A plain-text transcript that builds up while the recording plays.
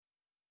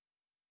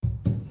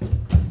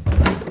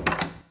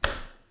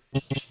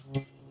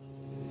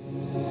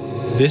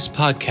This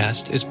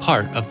podcast is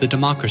part of the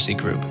Democracy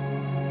Group.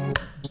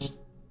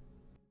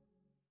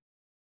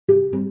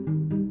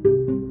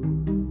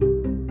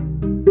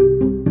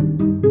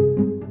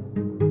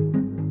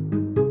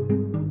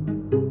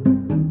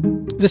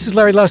 This is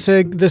Larry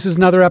Lessig. This is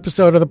another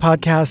episode of the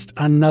podcast,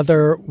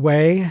 Another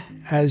Way.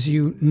 As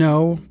you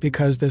know,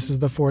 because this is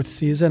the fourth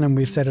season, and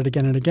we've said it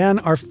again and again,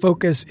 our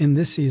focus in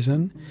this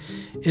season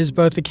is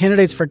both the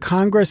candidates for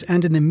Congress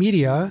and in the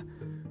media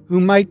who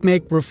might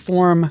make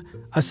reform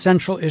a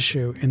central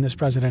issue in this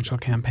presidential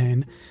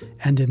campaign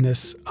and in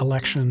this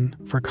election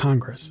for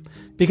Congress.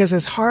 Because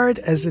as hard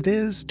as it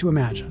is to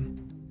imagine,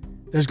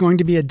 there's going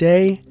to be a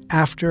day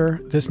after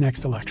this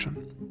next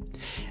election.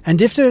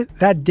 And if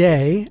that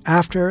day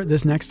after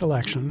this next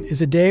election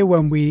is a day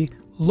when we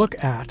look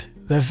at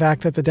the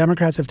fact that the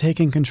Democrats have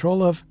taken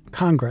control of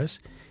Congress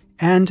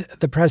and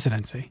the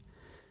presidency,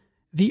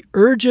 the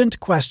urgent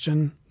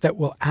question that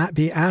will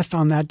be asked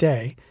on that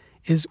day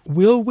is,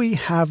 will we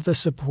have the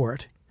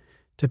support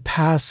to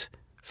pass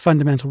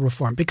fundamental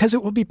reform? Because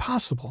it will be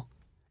possible.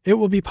 It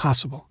will be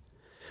possible.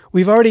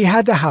 We've already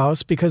had the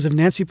House, because of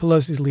Nancy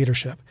Pelosi's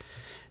leadership,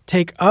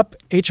 take up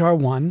H.R.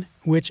 1,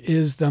 which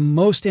is the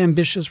most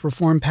ambitious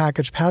reform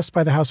package passed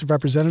by the House of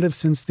Representatives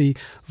since the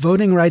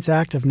Voting Rights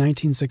Act of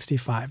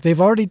 1965.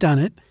 They've already done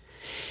it.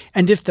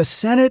 And if the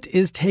Senate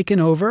is taken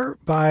over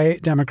by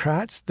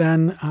Democrats,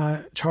 then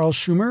Charles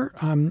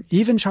Schumer,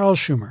 even Charles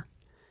Schumer,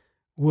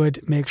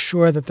 would make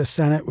sure that the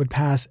Senate would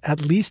pass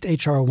at least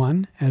H.R.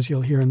 1, as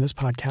you'll hear in this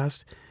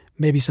podcast,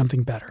 maybe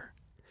something better.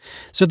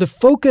 So the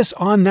focus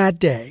on that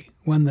day,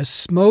 when the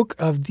smoke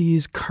of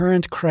these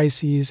current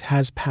crises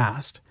has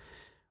passed,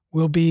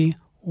 will be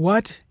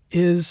what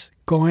is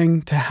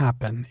going to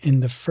happen in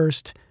the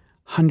first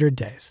 100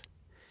 days.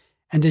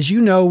 And as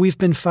you know, we've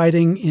been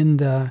fighting in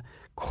the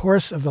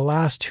course of the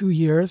last 2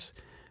 years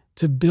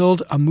to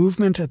build a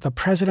movement at the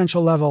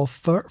presidential level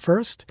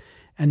first,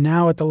 and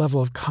now at the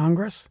level of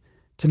Congress,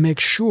 to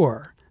make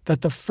sure that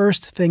the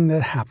first thing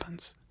that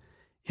happens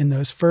in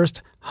those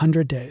first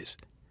 100 days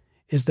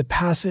is the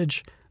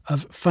passage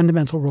of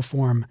fundamental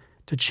reform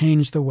to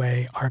change the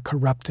way our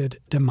corrupted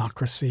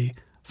democracy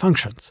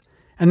functions.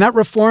 And that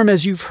reform,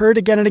 as you've heard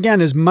again and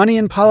again, is money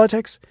in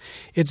politics.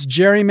 It's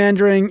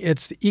gerrymandering.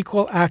 It's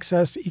equal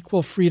access,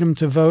 equal freedom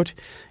to vote.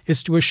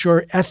 It's to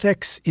assure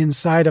ethics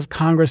inside of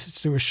Congress. It's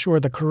to assure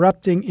the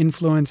corrupting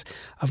influence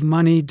of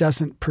money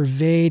doesn't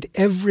pervade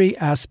every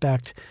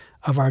aspect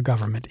of our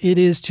government. It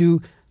is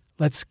to,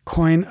 let's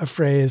coin a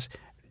phrase,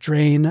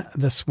 drain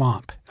the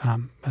swamp.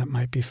 That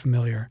might be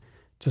familiar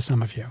to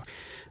some of you.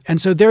 And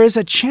so there is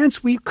a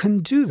chance we can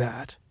do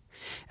that.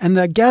 And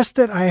the guest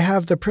that I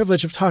have the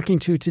privilege of talking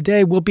to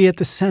today will be at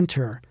the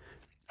center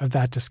of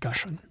that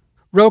discussion.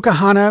 Ro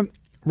Khanna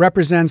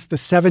represents the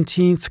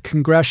 17th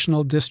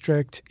Congressional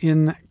District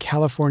in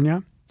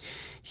California.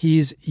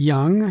 He's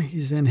young.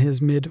 He's in his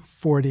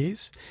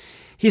mid-40s.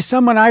 He's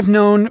someone I've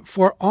known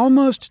for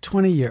almost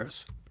 20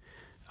 years.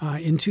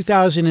 In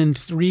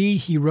 2003,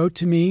 he wrote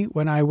to me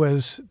when I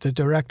was the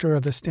director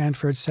of the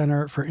Stanford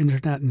Center for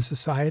Internet and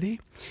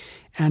Society,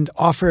 and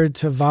offered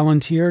to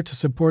volunteer to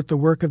support the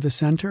work of the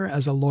center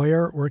as a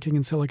lawyer working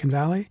in Silicon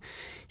Valley.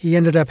 He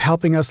ended up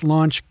helping us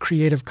launch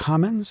Creative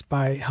Commons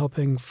by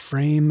helping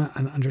frame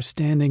an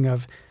understanding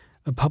of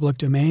the public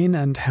domain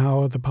and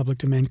how the public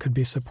domain could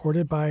be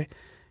supported by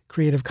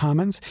Creative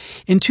Commons.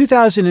 In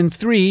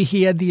 2003,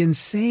 he had the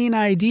insane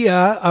idea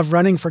of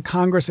running for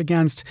Congress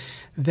against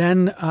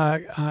then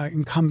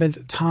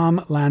incumbent Tom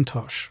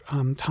Lantos.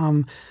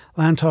 Tom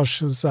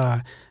Lantos was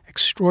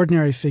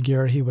extraordinary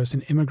figure. He was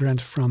an immigrant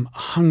from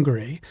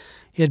Hungary.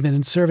 He had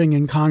been serving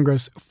in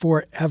Congress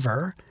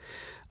forever.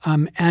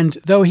 And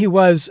though he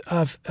was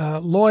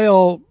a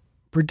loyal,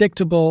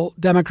 predictable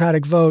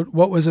Democratic vote,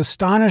 what was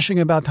astonishing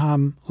about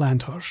Tom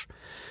Lantos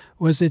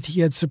was that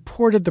he had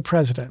supported the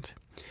president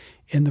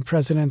in the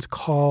president's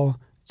call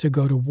to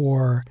go to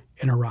war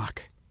in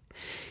Iraq.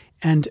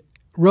 And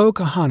Ro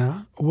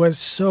Khanna was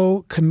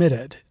so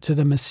committed to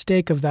the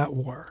mistake of that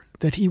war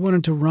that he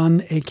wanted to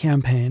run a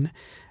campaign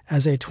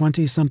as a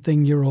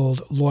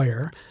 20-something-year-old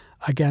lawyer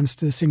against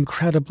this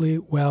incredibly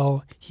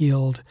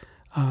well-heeled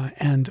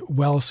and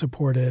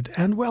well-supported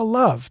and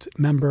well-loved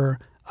member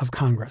of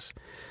Congress.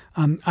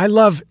 I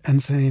love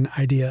insane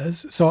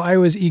ideas, so I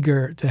was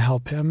eager to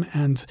help him,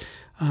 and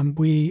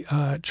we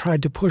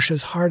tried to push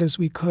as hard as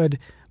we could,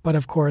 but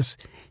of course,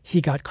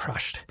 he got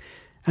crushed.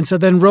 And so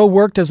then Ro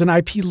worked as an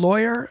IP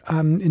lawyer.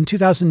 In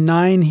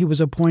 2009, he was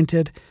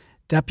appointed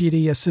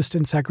Deputy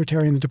Assistant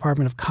Secretary in the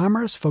Department of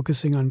Commerce,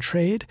 focusing on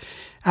trade.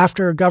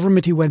 After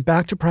government, he went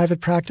back to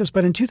private practice.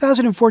 But in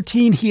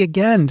 2014, he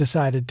again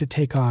decided to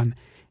take on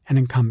an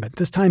incumbent,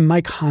 this time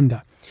Mike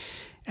Honda.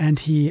 And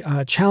he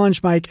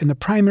challenged Mike in the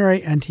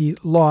primary, and he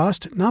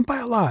lost, not by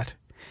a lot.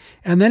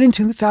 And then in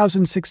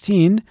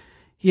 2016,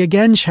 he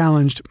again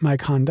challenged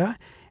Mike Honda.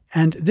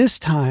 And this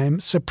time,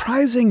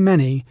 surprising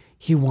many,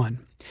 he won.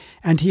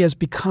 And he has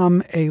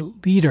become a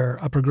leader,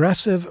 a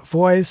progressive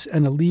voice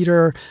and a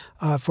leader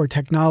for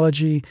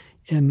technology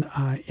in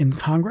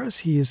Congress.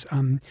 He's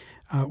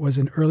was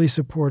an early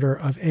supporter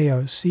of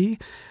AOC,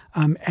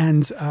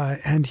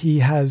 and he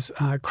has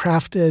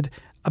crafted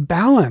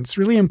a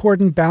really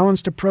important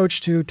balanced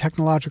approach to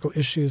technological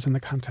issues in the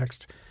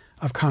context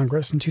of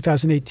Congress. In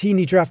 2018,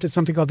 he drafted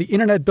something called the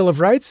Internet Bill of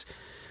Rights,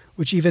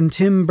 which even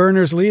Tim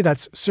Berners-Lee,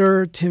 that's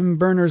Sir Tim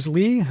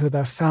Berners-Lee, who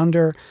the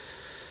founder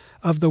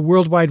of the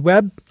World Wide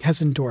Web,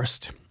 has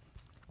endorsed.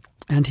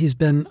 And he's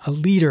been a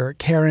leader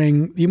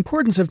carrying the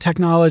importance of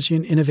technology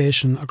and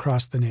innovation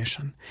across the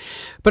nation.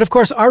 But of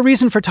course, our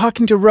reason for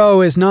talking to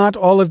Roe is not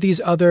all of these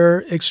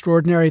other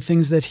extraordinary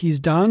things that he's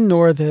done,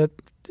 nor the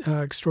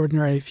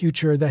extraordinary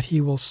future that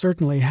he will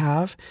certainly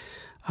have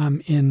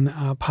in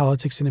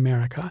politics in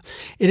America.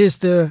 It is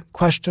the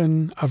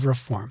question of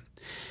reform.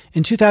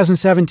 In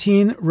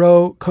 2017,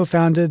 Roe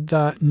co-founded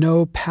the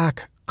No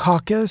PAC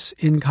Caucus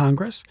in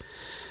Congress.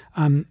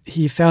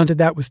 He founded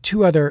that with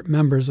two other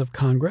members of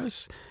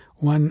Congress,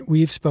 one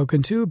we've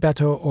spoken to,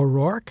 Beto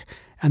O'Rourke,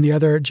 and the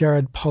other,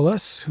 Jared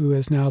Polis, who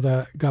is now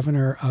the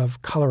governor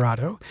of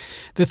Colorado.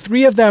 The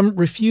three of them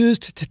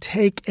refused to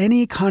take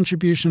any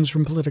contributions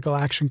from political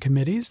action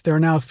committees. There are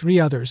now three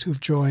others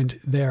who've joined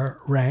their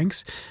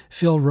ranks: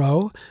 Phil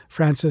Rowe,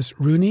 Francis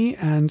Rooney,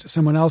 and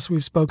someone else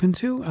we've spoken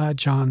to,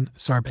 John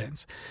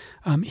Sarbanes.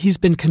 He's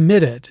been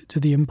committed to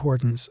the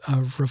importance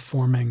of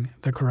reforming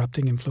the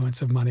corrupting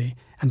influence of money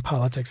and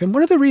politics. And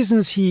one of the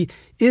reasons he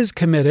is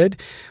committed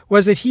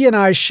was that he and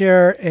I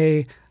share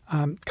a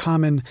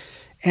common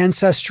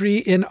ancestry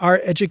in our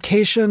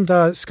education,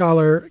 the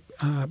scholar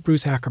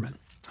Bruce Ackerman.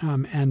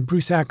 And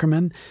Bruce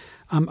Ackerman,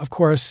 of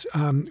course,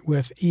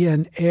 with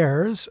Ian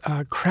Ayres,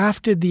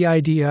 crafted the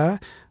idea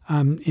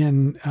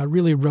in a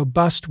really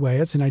robust way.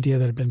 It's an idea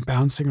that had been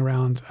bouncing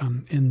around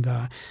in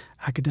the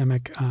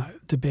academic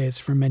debates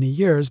for many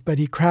years, but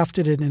he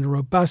crafted it in a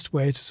robust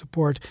way to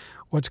support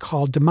what's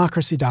called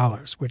democracy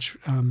dollars, which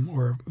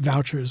or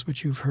vouchers,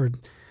 which you've heard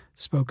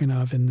spoken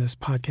of in this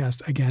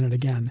podcast again and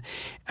again.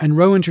 And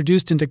Roe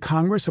introduced into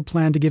Congress a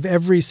plan to give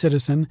every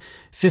citizen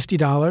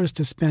 $50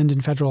 to spend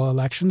in federal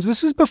elections.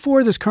 This was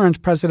before this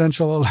current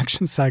presidential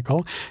election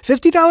cycle.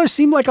 $50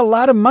 seemed like a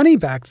lot of money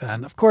back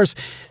then. Of course,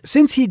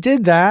 since he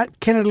did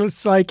that,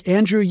 candidates like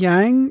Andrew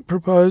Yang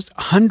proposed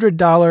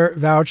 $100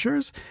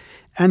 vouchers.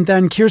 And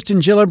then Kirsten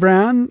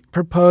Gillibrand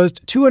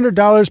proposed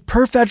 $200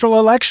 per federal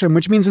election,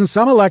 which means in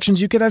some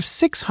elections you could have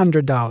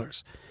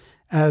 $600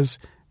 as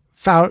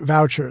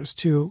vouchers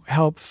to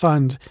help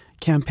fund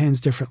campaigns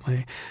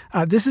differently.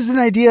 This is an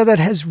idea that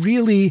has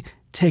really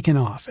taken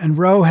off, and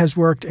Roe has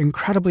worked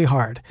incredibly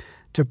hard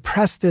to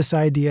press this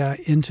idea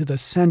into the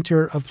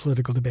center of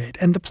political debate.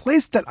 And the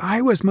place that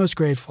I was most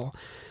grateful,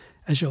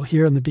 as you'll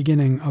hear in the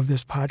beginning of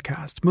this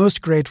podcast,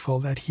 most grateful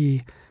that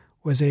he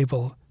was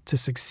able to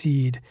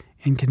succeed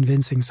in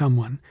convincing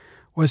someone,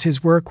 was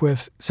his work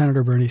with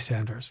Senator Bernie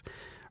Sanders.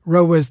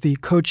 Roe was the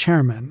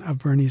co-chairman of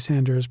Bernie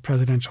Sanders'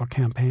 presidential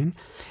campaign.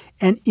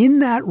 And in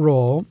that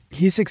role,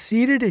 he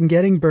succeeded in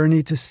getting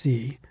Bernie to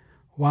see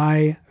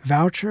why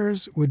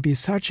vouchers would be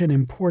such an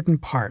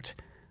important part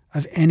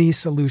of any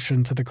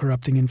solution to the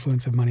corrupting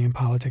influence of money in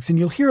politics. And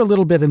you'll hear a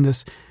little bit in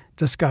this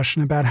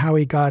discussion about how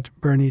he got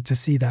Bernie to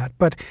see that.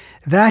 But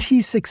that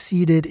he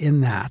succeeded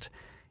in that,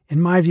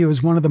 in my view,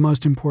 is one of the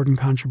most important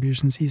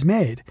contributions he's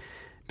made.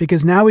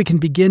 Because now we can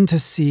begin to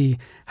see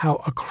how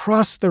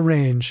across the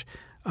range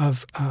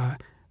of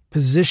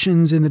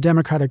positions in the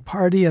Democratic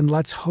Party, and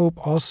let's hope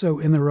also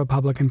in the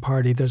Republican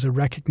Party, there's a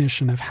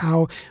recognition of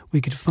how we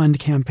could fund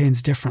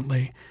campaigns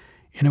differently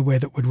in a way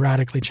that would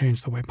radically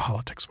change the way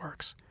politics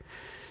works.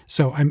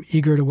 So I'm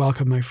eager to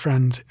welcome my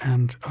friend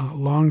and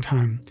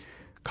longtime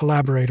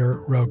collaborator,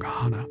 Roe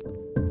Kahana.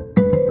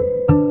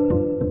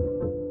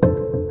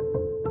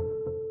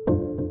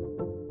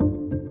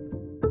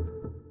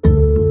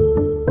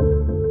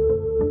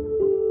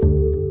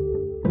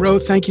 Roe,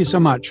 thank you so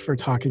much for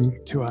talking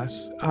to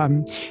us.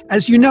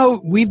 As you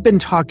know, we've been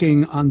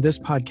talking on this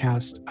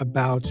podcast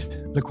about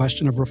the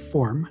question of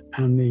reform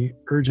and the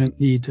urgent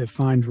need to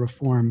find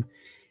reform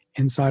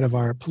inside of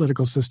our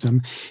political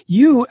system.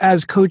 You,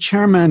 as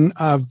co-chairman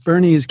of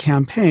Bernie's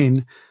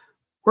campaign,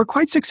 were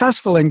quite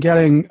successful in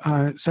getting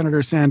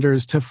Senator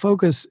Sanders to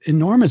focus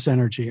enormous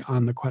energy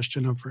on the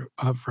question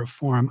of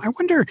reform. I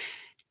wonder,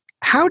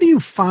 how do you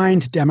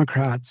find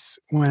Democrats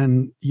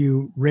when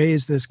you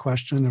raise this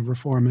question of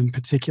reform, in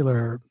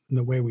particular,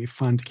 the way we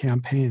fund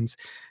campaigns?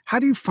 How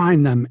do you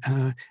find them,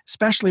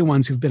 especially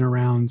ones who've been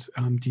around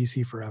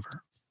D.C.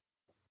 forever?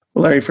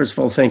 Well, Larry, first of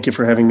all, thank you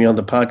for having me on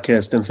the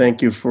podcast, and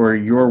thank you for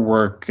your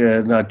work,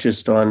 not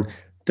just on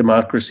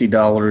democracy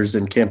dollars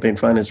and campaign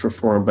finance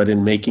reform, but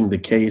in making the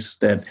case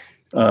that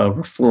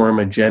reform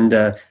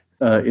agenda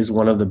is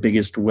one of the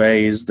biggest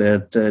ways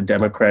that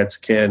Democrats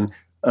can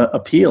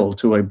appeal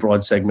to a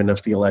broad segment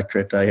of the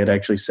electorate. I had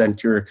actually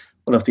sent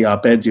one of the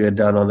op-eds you had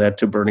done on that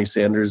to Bernie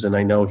Sanders, and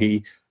I know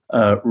he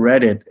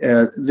read it.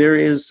 There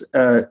is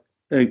an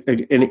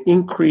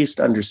increased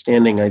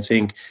understanding, I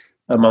think,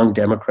 among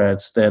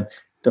Democrats that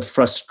the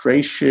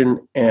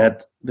frustration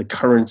at the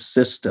current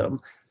system,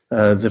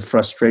 the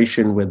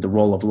frustration with the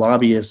role of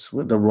lobbyists,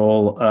 with the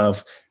role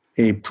of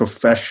a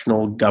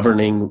professional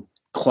governing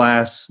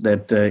class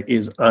that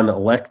is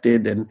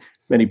unelected and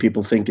many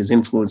people think is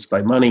influenced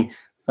by money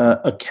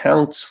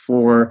accounts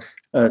for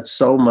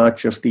so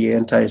much of the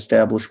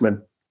anti-establishment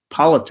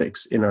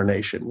politics in our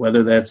nation,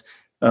 whether that's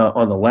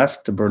on the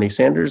left to Bernie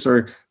Sanders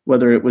or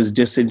whether it was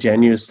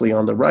disingenuously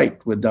on the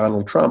right with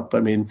Donald Trump. I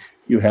mean,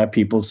 you have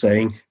people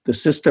saying the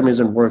system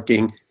isn't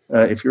working.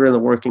 If you're in the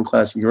working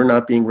class, you're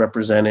not being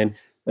represented.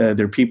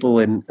 There are people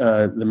in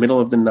the middle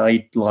of the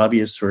night,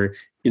 lobbyists who are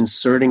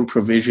inserting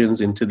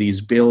provisions into these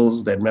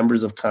bills that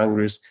members of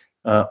Congress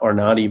are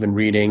not even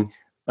reading.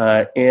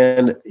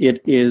 And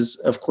it is,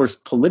 of course,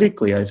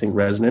 politically, I think,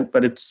 resonant,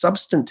 but it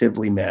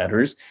substantively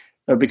matters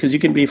because you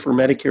can be for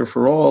Medicare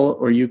for all,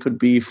 or you could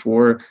be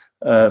for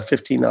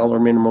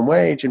 $15 minimum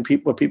wage. And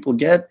what people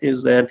get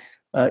is that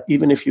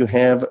even if you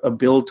have a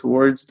bill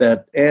towards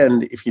that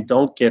end, if you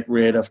don't get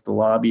rid of the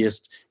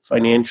lobbyist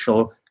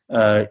financial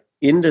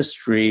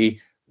industry,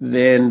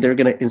 then they're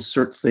going to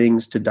insert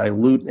things to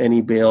dilute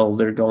any bill.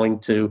 They're going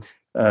to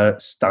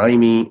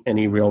stymie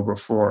any real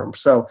reform.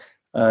 So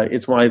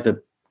it's why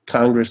the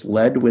Congress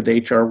led with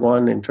H.R.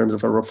 1 in terms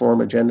of a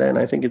reform agenda. And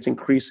I think it's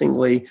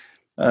increasingly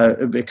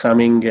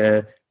becoming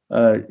a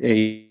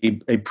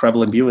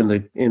prevalent view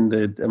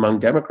among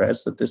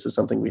Democrats that this is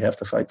something we have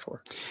to fight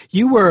for.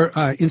 You were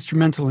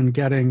instrumental in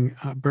getting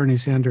Bernie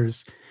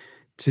Sanders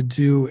to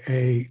do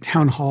a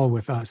town hall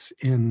with us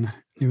in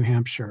New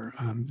Hampshire.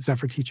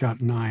 Zephyr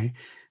Teachout and I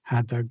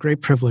had the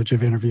great privilege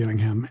of interviewing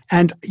him.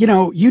 And, you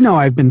know,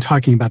 I've been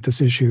talking about this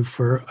issue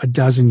for a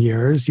dozen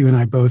years. You and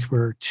I both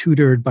were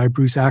tutored by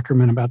Bruce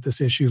Ackerman about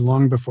this issue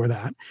long before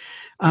that.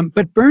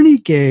 But Bernie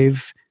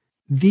gave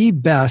the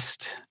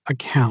best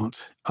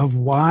account of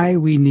why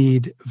we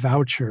need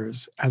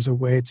vouchers as a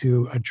way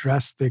to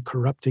address the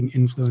corrupting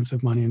influence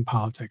of money in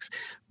politics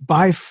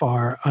by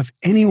far of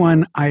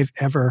anyone I've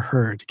ever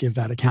heard give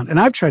that account. And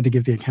I've tried to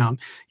give the account,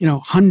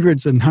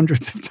 hundreds and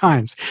hundreds of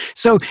times.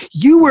 So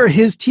you were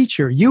his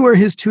teacher, you were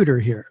his tutor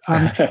here.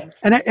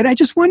 And I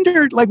just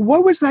wondered,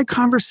 what was that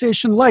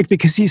conversation like?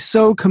 Because he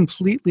so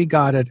completely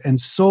got it and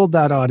sold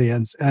that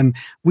audience. And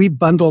we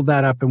bundled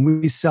that up and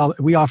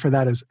we offer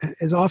that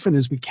as often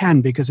as we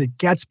can because it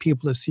gets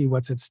people to see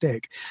what's at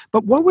stake.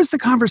 But what was the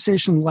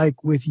conversation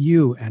like with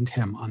you and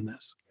him on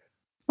this?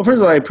 Well, first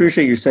of all, I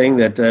appreciate you saying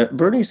that.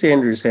 Bernie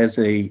Sanders has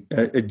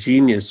a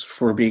genius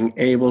for being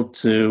able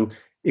to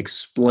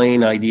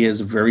explain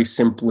ideas very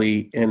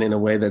simply and in a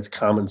way that's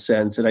common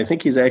sense. And I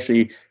think he's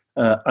actually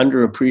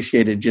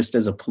underappreciated just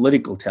as a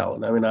political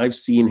talent. I mean, I've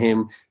seen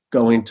him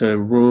go into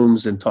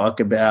rooms and talk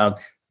about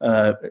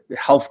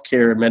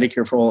healthcare,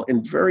 Medicare for all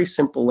in very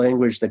simple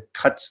language that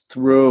cuts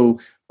through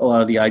a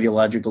lot of the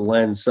ideological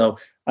lens. So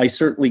I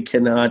certainly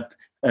cannot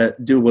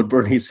do what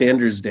Bernie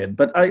Sanders did.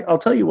 But I'll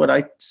tell you what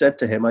I said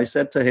to him. I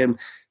said to him,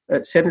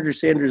 Senator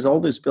Sanders, all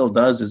this bill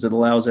does is it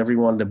allows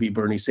everyone to be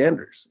Bernie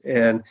Sanders.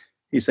 And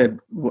he said,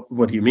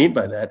 what do you mean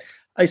by that?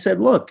 I said,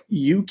 look,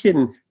 you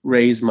can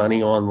raise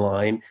money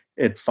online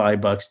at $5,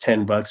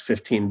 $10,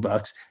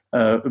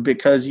 $15,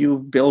 because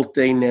you've built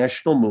a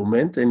national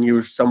movement and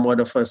you're somewhat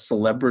of a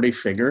celebrity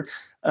figure.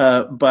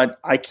 But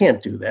I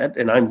can't do that.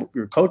 And I'm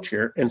your coach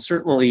here. And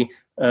certainly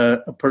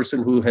a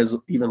person who has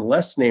even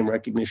less name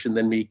recognition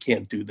than me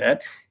can't do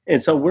that.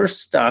 And so we're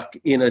stuck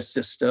in a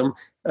system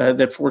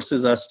that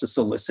forces us to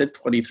solicit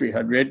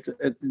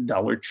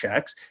 $2,300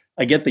 checks.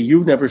 I get that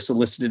you've never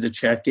solicited a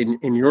check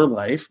in your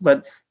life,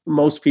 but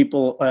most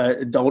people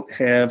don't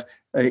have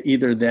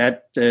either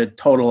that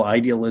total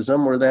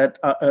idealism or that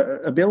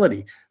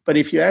ability. But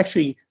if you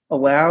actually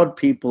allowed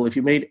people, if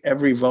you made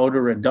every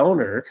voter a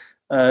donor,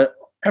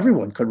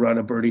 everyone could run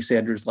a Bernie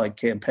Sanders-like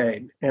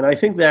campaign. And I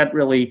think that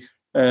really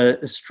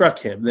struck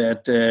him,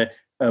 that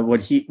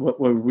what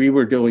we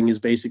were doing is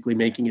basically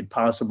making it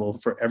possible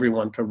for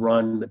everyone to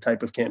run the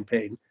type of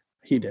campaign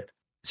he did.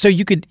 So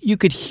you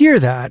could hear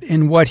that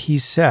in what he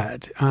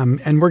said,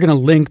 and we're going to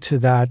link to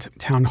that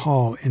town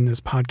hall in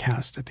this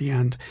podcast at the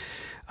end.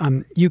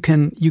 You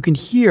can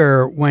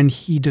hear when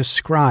he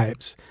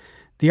describes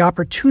the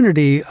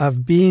opportunity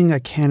of being a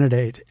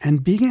candidate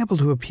and being able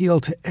to appeal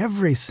to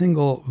every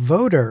single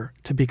voter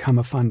to become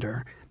a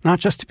funder, not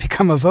just to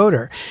become a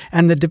voter,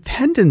 and the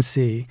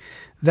dependency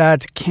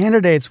that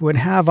candidates would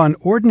have on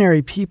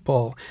ordinary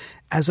people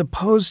as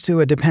opposed to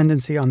a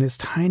dependency on this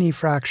tiny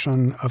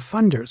fraction of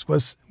funders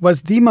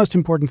was the most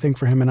important thing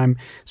for him. And I'm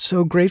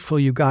so grateful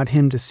you got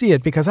him to see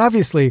it, because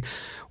obviously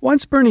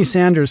once Bernie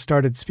Sanders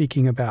started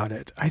speaking about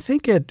it, I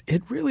think it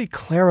really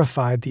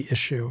clarified the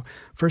issue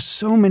for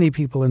so many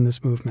people in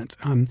this movement.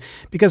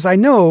 Because I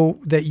know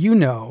that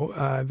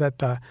that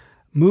the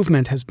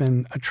movement has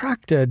been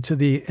attracted to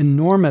the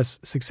enormous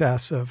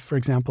success of, for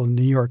example, the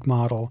New York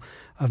model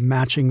of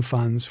matching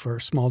funds for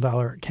small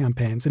dollar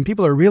campaigns. And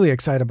people are really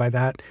excited by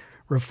that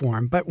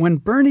reform. But when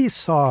Bernie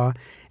saw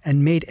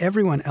and made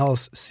everyone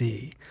else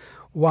see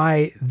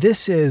why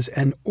this is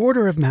an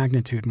order of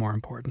magnitude more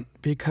important,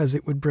 because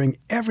it would bring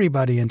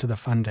everybody into the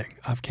funding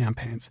of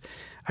campaigns,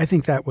 I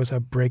think that was a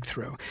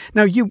breakthrough.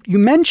 Now, you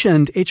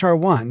mentioned H.R.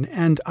 1,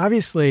 and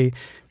obviously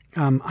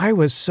I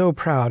was so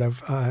proud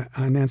of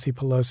Nancy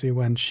Pelosi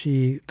when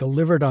she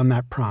delivered on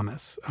that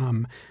promise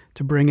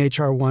to bring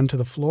H.R. 1 to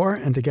the floor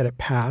and to get it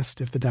passed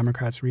if the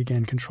Democrats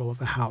regain control of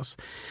the House.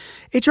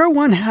 H.R.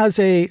 1 has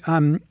a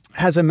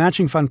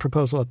matching fund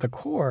proposal at the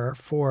core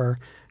for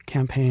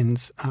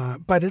campaigns,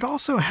 but it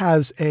also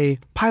has a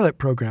pilot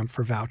program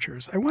for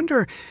vouchers. I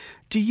wonder,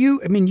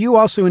 you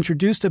also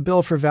introduced a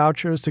bill for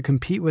vouchers to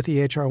compete with the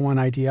H.R. 1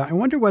 idea. I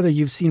wonder whether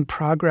you've seen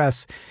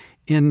progress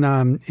in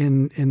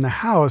the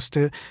House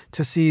to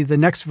see the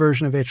next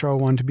version of H.R.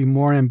 1 to be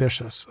more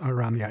ambitious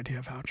around the idea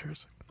of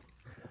vouchers.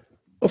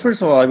 Well,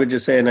 first of all, I would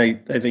just say, and I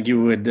think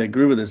you would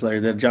agree with this, Larry,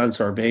 that John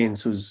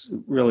Sarbanes, who's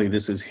really,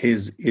 this is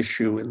his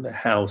issue in the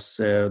House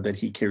that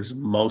he cares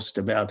most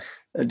about,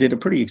 did a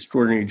pretty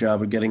extraordinary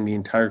job of getting the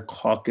entire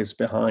caucus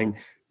behind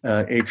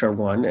H.R.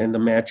 1, and the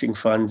matching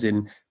funds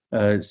in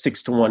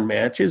 6-to-1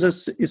 match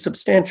is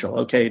substantial.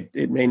 Okay,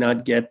 it may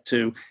not get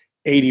to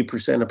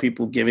 80% of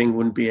people giving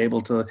wouldn't be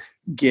able to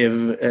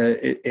give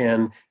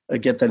and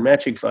get that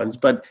matching funds,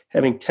 but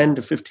having 10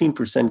 to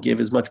 15% give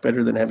is much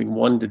better than having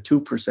 1 to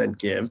 2%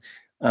 give.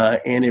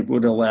 And it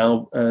would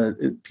allow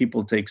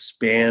people to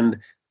expand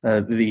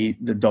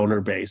the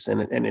donor base,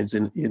 and it's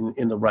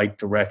in the right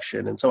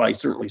direction. And so I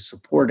certainly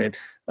support it.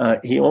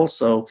 He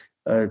also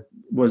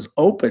was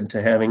open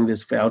to having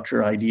this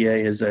voucher idea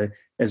as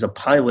a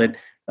pilot,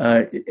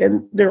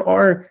 and there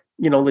are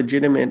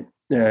legitimate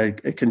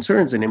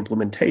concerns in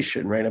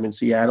implementation, right? I mean,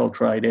 Seattle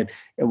tried it,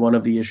 and one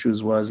of the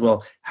issues was,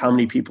 well, how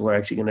many people are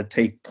actually going to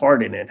take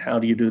part in it? How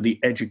do you do the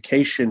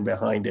education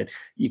behind it?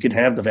 You could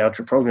have the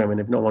voucher program, and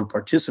if no one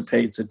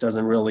participates, it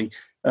doesn't really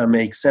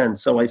make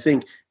sense. So I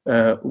think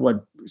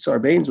what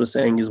Sarbanes was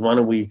saying is, why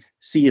don't we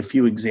see a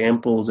few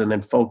examples and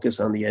then focus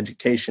on the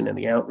education and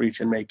the outreach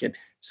and make it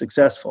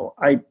successful?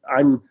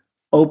 I'm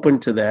open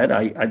to that.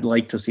 I'd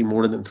like to see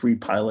more than 3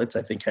 pilots.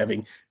 I think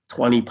having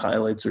 20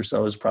 pilots or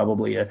so is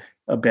probably a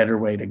better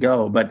way to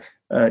go. But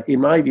in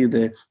my view,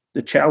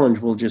 the challenge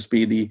will just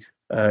be the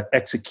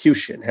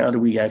execution. How do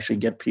we actually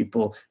get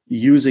people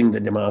using the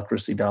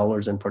democracy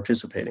dollars and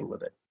participating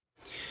with it?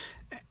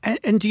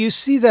 And do you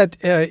see that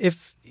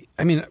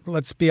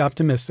let's be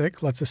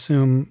optimistic. Let's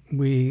assume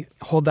we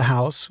hold the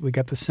House, we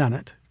get the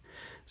Senate.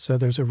 So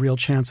there's a real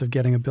chance of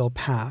getting a bill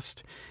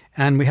passed.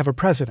 And we have a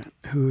president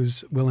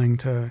who's willing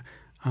to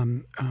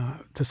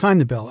sign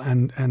the bill.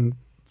 And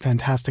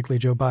fantastically,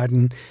 Joe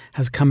Biden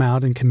has come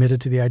out and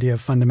committed to the idea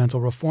of fundamental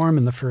reform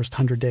in the first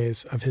 100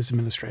 days of his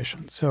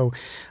administration. So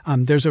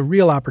there's a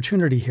real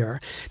opportunity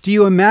here. Do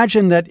you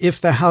imagine that if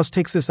the House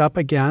takes this up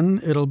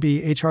again, it'll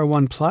be H.R.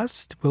 1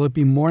 plus? Will it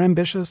be more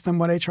ambitious than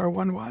what H.R.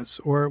 1 was?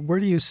 Or where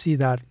do you see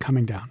that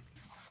coming down?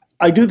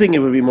 I do think it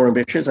would be more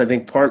ambitious. I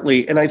think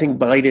partly, and I think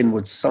Biden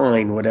would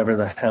sign whatever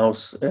the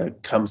House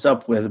comes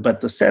up with,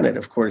 but the Senate,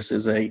 of course,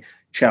 is a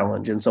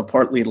challenge. And so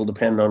partly it'll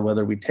depend on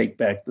whether we take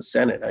back the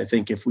Senate. I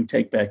think if we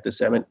take back the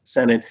Senate,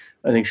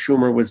 I think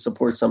Schumer would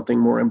support something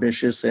more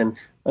ambitious, and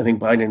I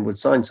think Biden would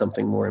sign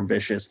something more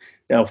ambitious.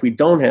 Now, if we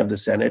don't have the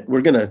Senate,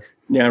 we're going to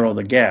narrow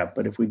the gap.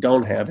 But if we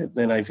don't have it,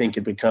 then I think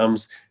it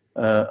becomes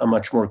a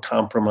much more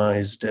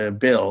compromised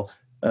bill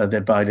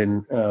that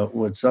Biden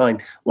would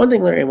sign. One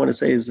thing, Larry, I want to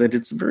say is that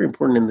it's very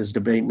important in this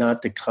debate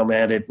not to come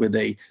at it with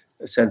a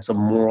sense of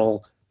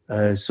moral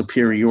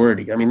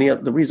superiority. I mean,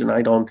 the reason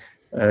I don't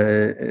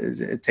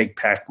take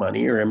PAC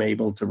money or am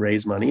able to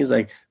raise money is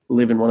I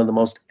live in one of the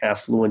most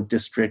affluent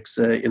districts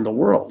in the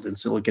world, in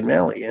Silicon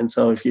Valley. And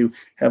so if you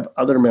have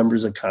other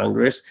members of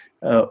Congress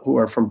who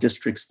are from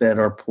districts that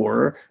are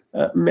poorer,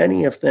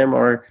 many of them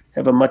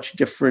have a much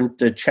different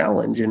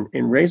challenge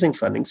in raising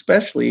funding,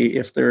 especially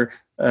if they're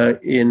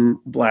in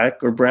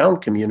Black or brown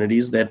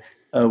communities that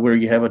where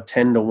you have a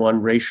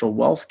 10-to-1 racial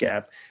wealth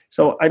gap.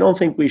 So I don't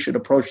think we should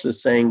approach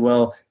this saying,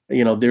 well,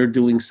 they're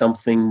doing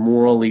something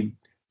morally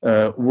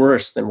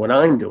worse than what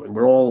I'm doing.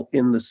 We're all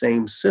in the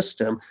same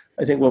system.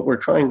 I think what we're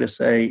trying to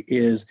say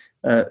is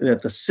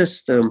that the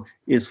system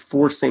is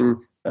forcing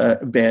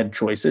bad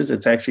choices.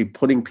 It's actually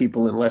putting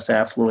people in less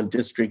affluent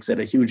districts at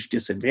a huge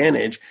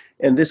disadvantage.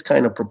 And this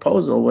kind of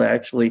proposal will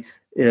actually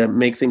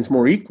make things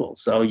more equal.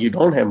 So you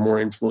don't have more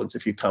influence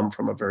if you come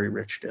from a very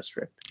rich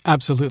district.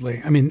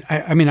 Absolutely.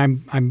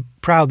 I'm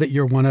proud that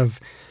you're one of,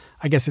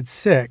 I guess it's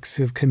 6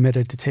 who've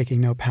committed to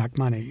taking no PAC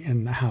money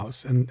in the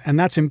House. And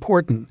that's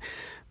important.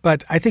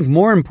 But I think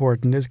more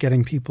important is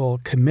getting people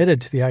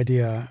committed to the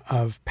idea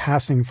of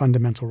passing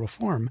fundamental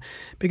reform,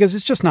 because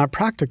it's just not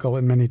practical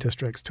in many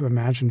districts to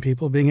imagine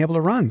people being able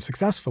to run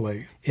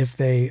successfully if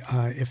they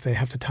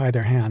have to tie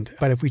their hand.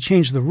 But if we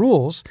change the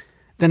rules,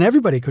 then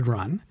everybody could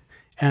run,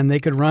 and they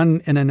could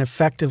run in an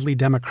effectively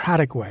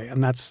democratic way.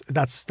 And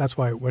that's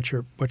why what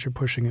you're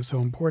pushing is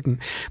so important.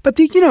 But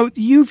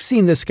you've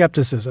seen the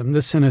skepticism,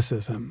 the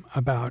cynicism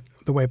about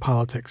the way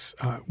politics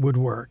would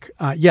work.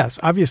 Yes,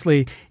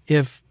 obviously,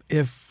 if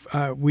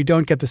we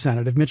don't get the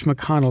Senate, if Mitch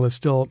McConnell is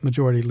still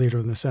majority leader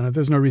in the Senate,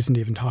 there's no reason to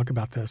even talk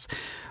about this.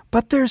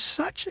 But there's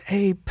such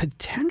a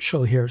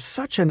potential here,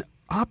 such an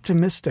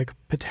optimistic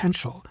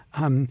potential.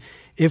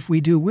 if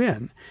we do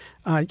win.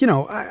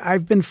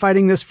 I've been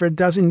fighting this for a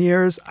dozen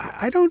years.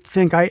 I don't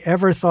think I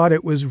ever thought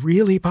it was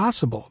really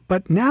possible.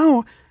 But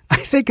now I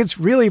think it's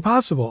really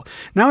possible.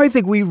 Now I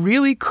think we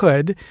really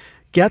could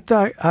get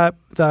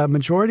the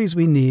majorities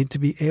we need to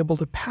be able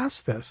to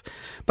pass this.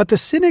 But the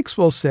cynics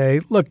will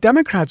say, look,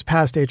 Democrats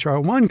passed H.R.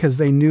 1 because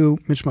they knew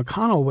Mitch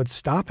McConnell would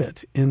stop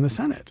it in the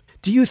Senate.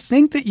 Do you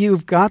think that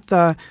you've got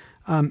the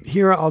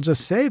here I'll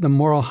just say the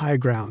moral high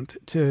ground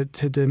to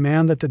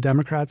demand that the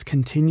Democrats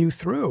continue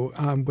through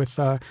with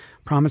the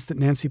promise that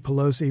Nancy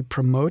Pelosi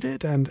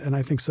promoted and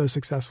I think so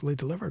successfully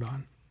delivered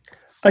on?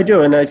 I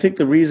do. And I think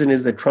the reason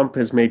is that Trump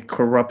has made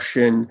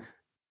corruption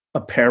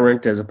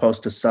apparent as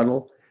opposed to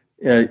subtle.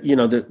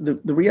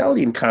 The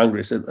reality in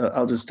Congress,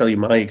 I'll just tell you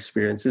my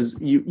experience, is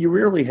you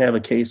rarely have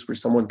a case where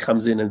someone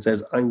comes in and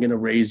says, I'm going to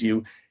raise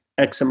you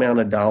X amount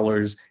of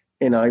dollars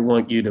and I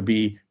want you to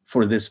be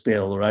for this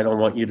bill, or I don't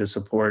want you to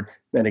support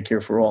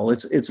Medicare for all.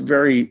 It's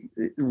very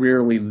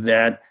rarely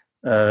that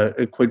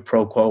a quid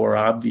pro quo or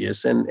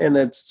obvious. And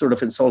that's sort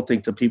of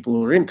insulting to people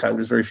who are in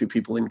Congress. Very few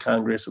people in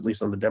Congress, at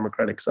least on the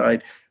Democratic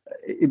side,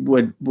 it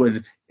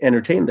would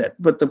entertain that.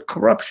 But the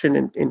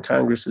corruption in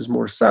Congress is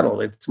more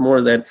subtle. It's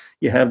more that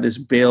you have this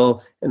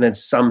bill and then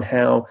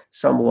somehow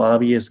some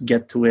lobbyists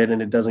get to it and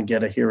it doesn't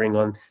get a hearing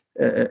on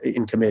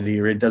in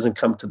committee, or it doesn't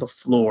come to the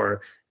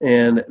floor.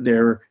 And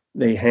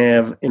they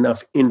have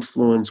enough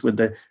influence with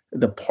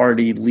the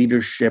party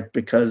leadership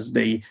because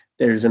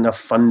there's enough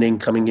funding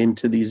coming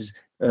into these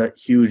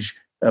huge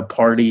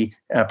party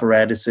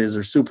apparatuses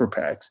or super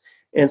PACs.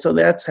 And so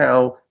that's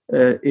how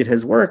it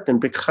has worked.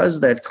 And because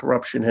that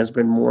corruption has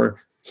been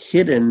more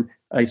hidden,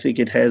 I think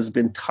it has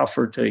been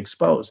tougher to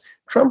expose.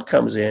 Trump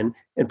comes in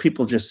and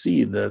people just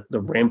see the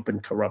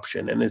rampant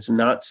corruption, and it's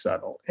not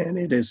subtle, and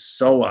it is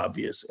so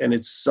obvious, and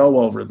it's so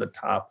over the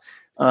top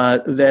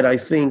that I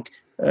think,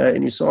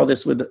 and you saw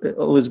this with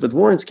Elizabeth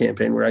Warren's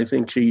campaign, where I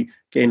think she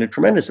gained a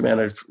tremendous amount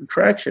of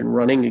traction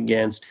running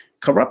against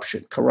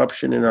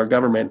corruption in our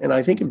government. And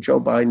I think if Joe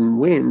Biden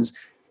wins,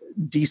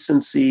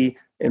 decency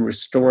and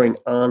restoring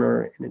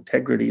honor and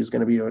integrity is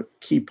going to be a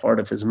key part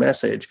of his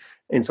message.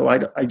 And so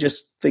I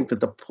just think that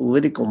the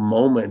political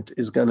moment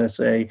is going to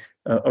say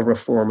a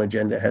reform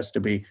agenda has to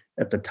be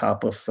at the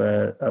top of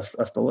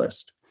the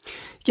list.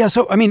 Yeah.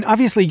 So, I mean,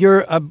 obviously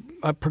you're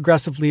a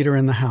progressive leader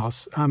in the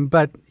House,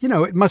 but,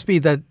 it must be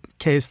the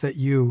case that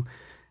you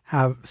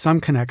have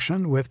some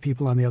connection with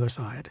people on the other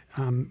side,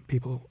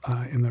 people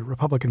in the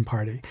Republican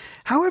Party.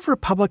 How have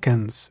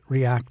Republicans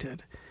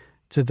reacted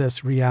to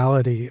this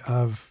reality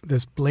of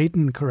this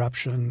blatant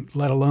corruption,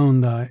 let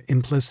alone the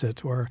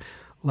implicit or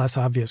less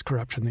obvious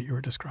corruption that you were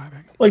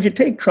describing? Well, if you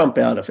take Trump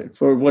out of it,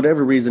 for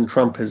whatever reason,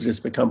 Trump has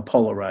just become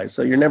polarized.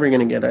 So you're never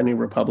going to get any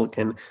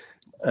Republican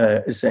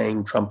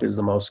saying Trump is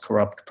the most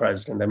corrupt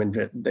president. I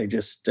mean, they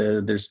just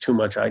there's too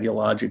much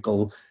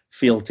ideological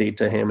fealty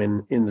to him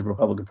in the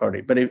Republican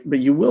Party. But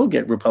you will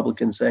get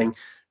Republicans saying,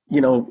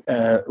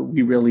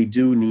 we really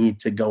do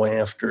need to go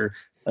after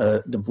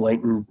the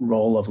blatant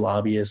role of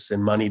lobbyists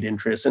and moneyed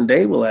interests. And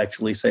they will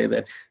actually say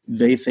that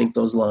they think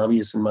those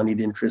lobbyists and moneyed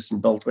interests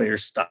in Beltway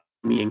are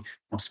stymieing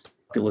Trump's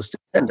populist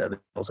agenda.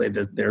 They'll say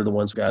that they're the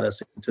ones who got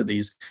us into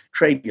these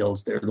trade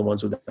deals. They're the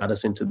ones who got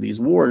us into these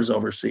wars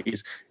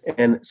overseas.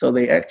 And so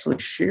they actually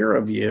share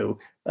a view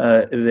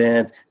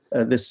that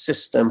the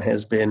system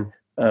has been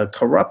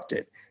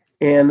corrupted.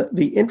 And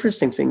the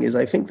interesting thing is,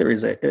 I think there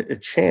is a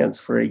chance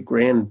for a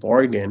grand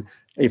bargain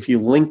if you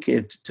link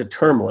it to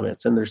term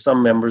limits. And there's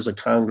some members of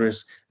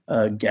Congress,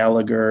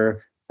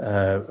 Gallagher,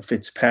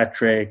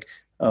 Fitzpatrick,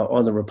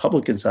 on the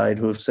Republican side,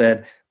 who have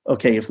said,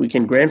 okay, if we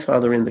can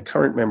grandfather in the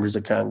current members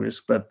of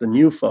Congress, but the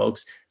new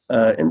folks,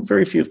 and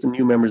very few of the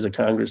new members of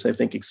Congress, I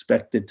think,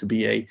 expect it to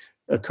be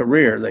a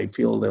career. They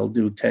feel they'll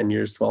do 10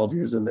 years, 12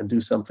 years, and then do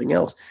something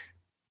else.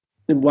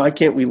 Then why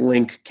can't we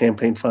link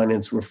campaign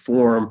finance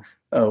reform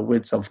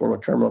with some form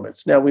of term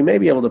limits? Now, we may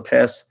be able to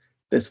pass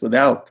this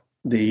without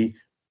the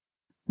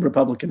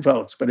Republican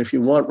votes, but if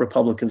you want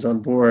Republicans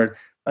on board,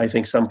 I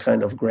think some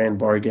kind of grand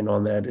bargain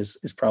on that is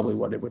probably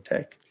what it would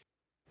take.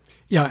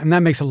 Yeah, and that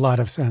makes a lot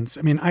of sense.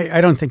 I mean,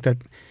 I don't think that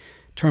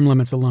term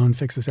limits alone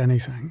fixes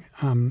anything.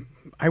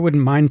 I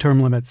wouldn't mind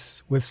term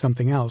limits with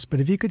something else,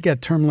 but if you could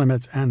get term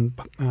limits and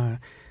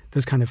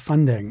this kind of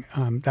funding,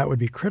 that would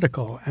be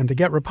critical. And to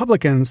get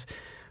Republicans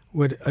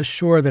would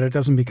assure that it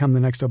doesn't become the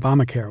next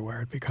Obamacare,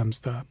 where it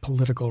becomes the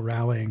political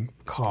rallying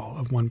call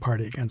of one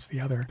party against the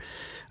other.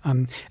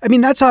 I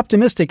mean, that's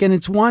optimistic, and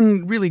it's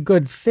one really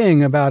good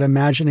thing about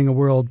imagining a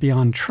world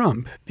beyond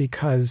Trump,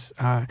 because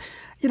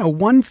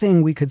one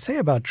thing we could say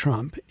about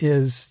Trump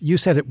is, you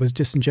said it was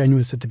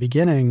disingenuous at the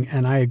beginning,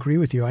 and I agree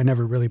with you. I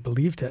never really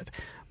believed it.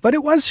 But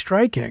it was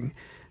striking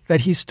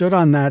that he stood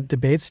on that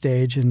debate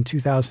stage in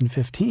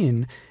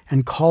 2015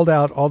 and called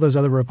out all those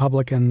other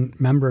Republican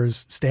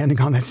members standing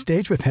on that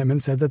stage with him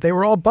and said that they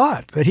were all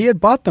bought, that he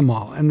had bought them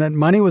all, and that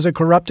money was a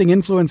corrupting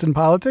influence in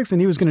politics and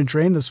he was going to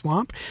drain the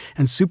swamp,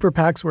 and super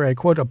PACs were a,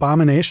 quote,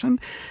 abomination.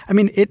 I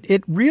mean,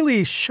 it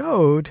really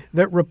showed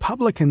that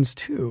Republicans,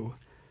 too,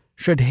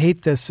 should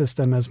hate this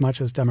system as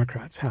much as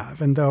Democrats have.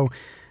 And though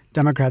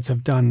Democrats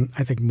have done,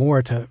 I think,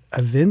 more to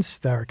evince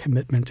their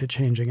commitment to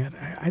changing it.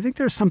 I think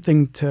there's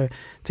something to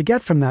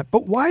get from that.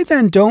 But why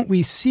then don't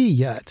we see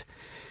yet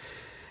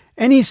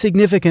any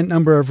significant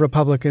number of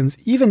Republicans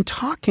even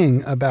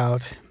talking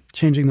about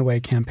changing the way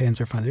campaigns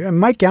are funded? And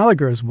Mike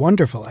Gallagher is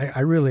wonderful.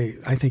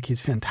 I think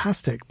he's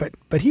fantastic.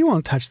 But he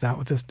won't touch that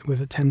with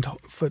a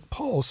 10-foot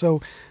pole.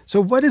 So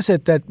what is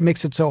it that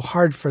makes it so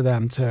hard for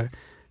them to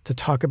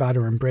talk about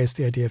or embrace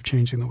the idea of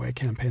changing the way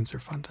campaigns are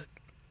funded?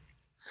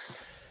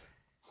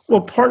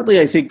 Well, partly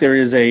I think there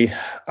is a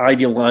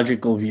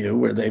ideological view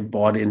where they've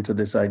bought into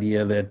this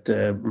idea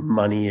that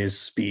money is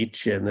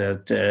speech and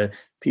that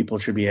people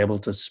should be able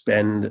to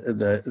spend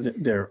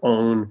their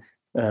own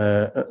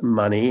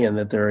money, and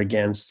that they're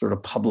against sort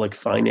of public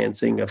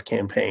financing of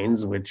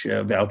campaigns, which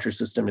voucher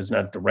system is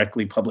not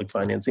directly public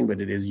financing, but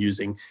it is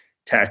using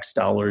tax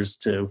dollars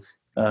to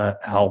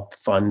help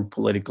fund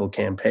political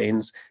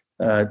campaigns.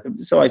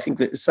 So I think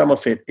that some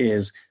of it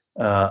is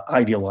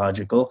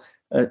ideological.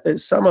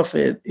 Some of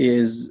it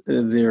is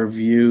their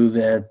view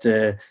that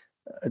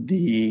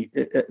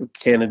the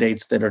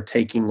candidates that are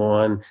taking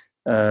on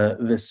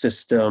the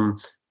system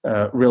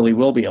really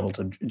will be able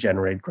to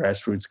generate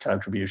grassroots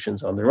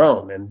contributions on their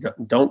own and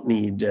don't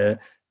need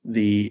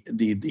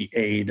the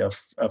aid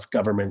of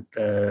government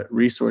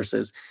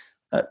resources.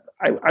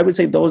 I would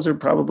say those are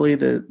probably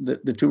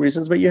the two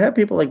reasons. But you have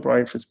people like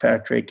Brian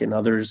Fitzpatrick and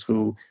others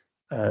who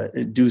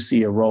do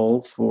see a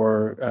role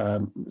for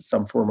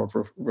some form of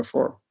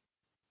reform.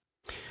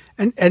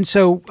 And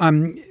so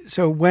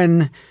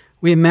when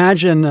we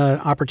imagine an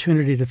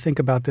opportunity to think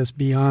about this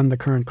beyond the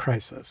current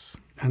crisis,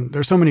 and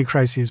there's so many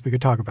crises we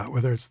could talk about,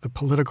 whether it's the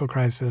political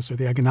crisis or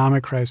the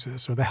economic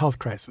crisis or the health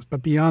crisis,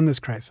 but beyond this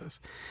crisis,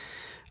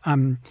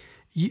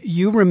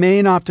 you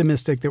remain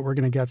optimistic that we're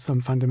going to get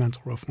some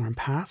fundamental reform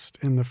passed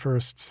in the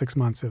first 6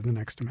 months of the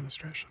next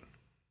administration.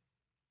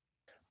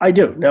 I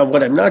do. Now,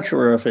 what I'm not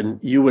sure of, and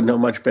you would know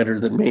much better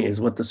than me,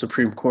 is what the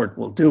Supreme Court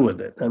will do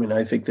with it. I mean,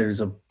 I think there's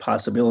a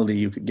possibility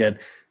you could get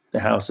the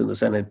House and the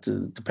Senate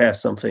to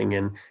pass something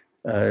and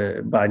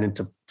Biden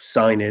to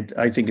sign it.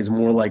 I think is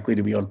more likely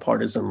to be on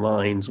partisan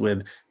lines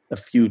with a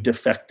few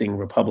defecting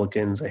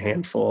Republicans, a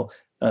handful,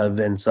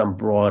 than some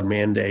broad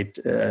mandate.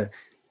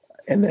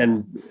 And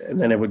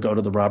then it would go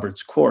to the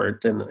Roberts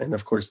Court. And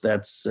of course,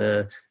 that's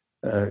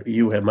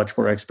you have much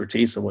more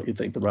expertise on what you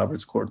think the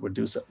Roberts Court would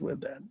do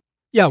with that.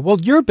 Yeah,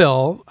 well, your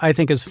bill, I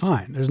think, is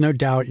fine. There's no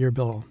doubt your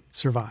bill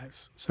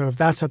survives. So if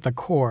that's at the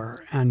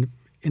core, and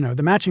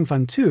the matching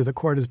fund too, the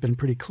court has been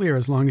pretty clear,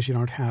 as long as you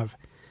don't have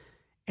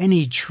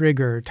any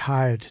trigger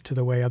tied to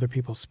the way other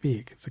people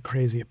speak. It's a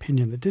crazy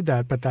opinion that did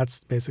that, but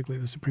that's basically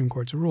the Supreme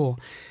Court's rule.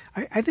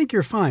 I think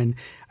you're fine.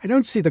 I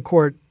don't see the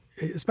court,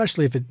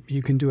 especially if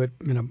you can do it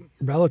in a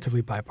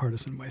relatively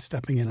bipartisan way,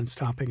 stepping in and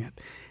stopping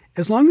it,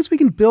 as long as we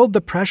can build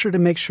the pressure to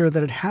make sure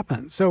that it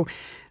happens. So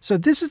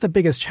this is the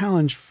biggest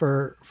challenge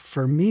for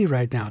me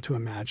right now to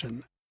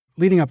imagine,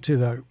 leading up to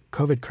the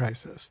COVID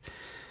crisis.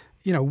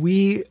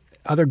 We,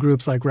 other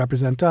groups like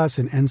Represent Us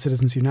and End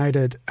Citizens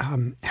United,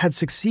 had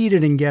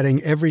succeeded in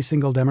getting every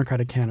single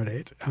Democratic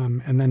candidate,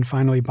 and then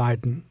finally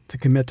Biden, to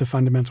commit to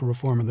fundamental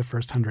reform in the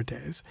first 100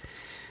 days.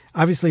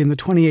 Obviously, in the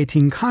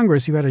 2018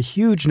 Congress, you had a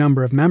huge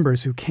number of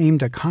members who came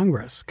to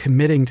Congress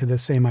committing to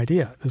this same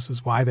idea. This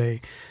was why they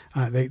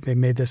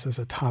made this as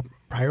a top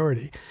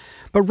priority.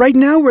 But right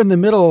now, we're in the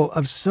middle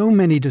of so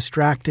many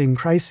distracting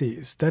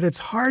crises that it's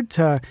hard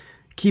to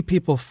keep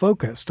people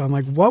focused on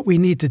what we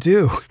need to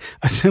do,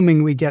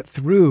 assuming we get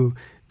through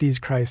these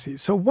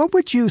crises. So what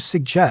would you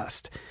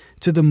suggest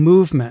to the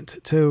movement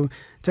to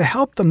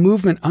help the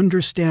movement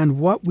understand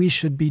what we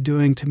should be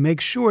doing to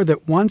make sure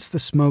that once the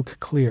smoke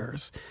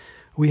clears,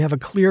 we have a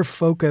clear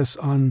focus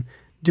on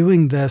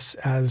doing this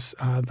as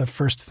the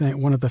first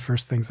thing, one of the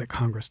first things that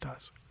Congress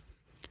does?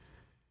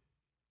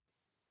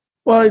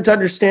 Well, it's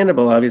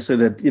understandable, obviously,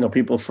 that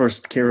people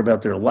first care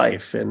about their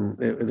life, and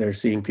they're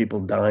seeing people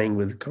dying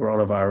with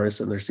coronavirus,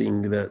 and they're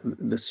seeing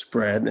the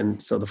spread.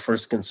 And so the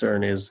first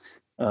concern is,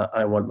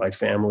 I want my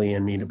family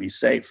and me to be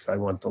safe. I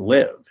want to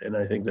live. And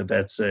I think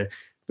that's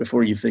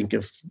before you think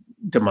of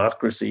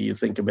democracy, you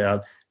think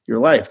about your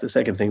life. The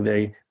second thing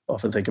they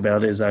often think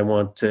about is, I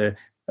want to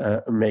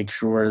make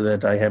sure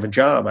that I have a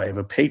job, I have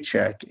a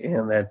paycheck,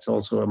 and that's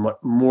also a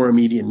more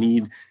immediate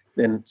need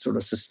than sort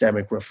of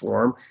systemic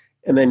reform.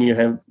 And then you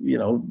have,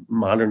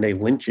 modern day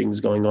lynchings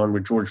going on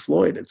with George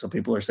Floyd. And so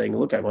people are saying,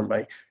 look, I want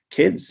my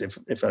kids,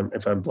 if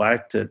I'm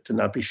Black, to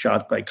not be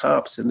shot by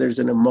cops. And there's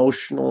an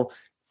emotional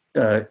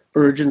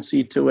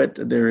urgency to it.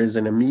 There is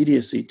an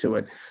immediacy to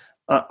it.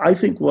 I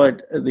think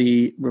what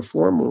the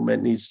reform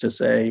movement needs to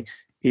say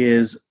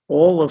is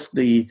all of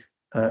the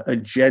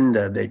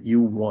agenda that you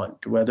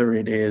want, whether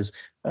it is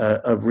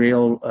a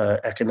real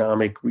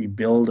economic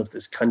rebuild of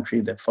this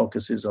country that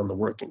focuses on the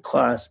working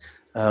class,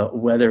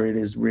 whether it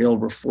is real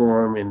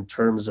reform in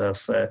terms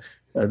of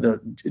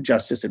the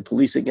Justice and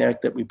Policing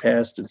Act that we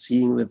passed, and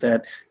seeing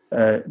that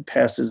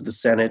passes the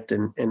Senate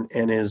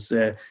and is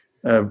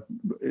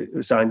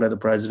signed by the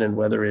president,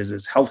 whether it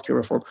is healthcare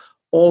reform,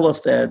 all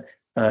of that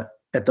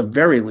at the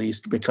very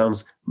least,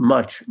 becomes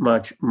much,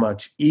 much,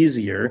 much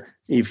easier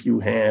if you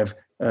have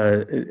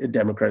a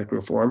democratic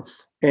reform.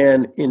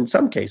 And in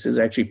some cases,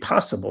 actually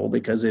possible,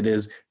 because it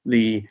is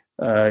the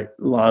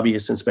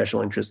lobbyists and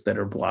special interests that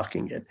are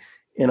blocking it.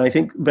 And I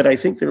think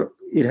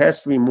it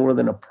has to be more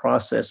than a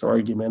process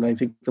argument. I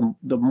think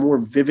the more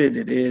vivid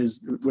it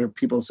is, where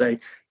people say,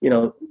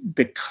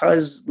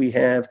 because we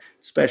have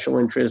special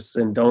interests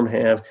and don't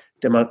have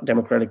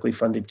democratically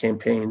funded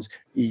campaigns,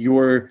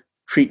 your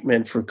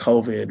treatment for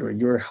COVID or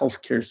your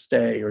healthcare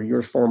stay or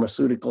your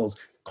pharmaceuticals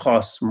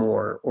costs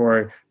more,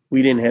 or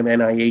we didn't have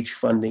NIH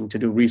funding to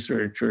do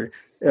research, or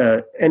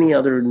any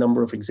other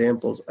number of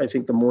examples. I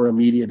think the more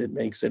immediate it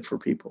makes it for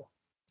people.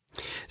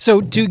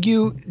 So do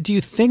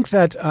you think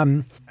that,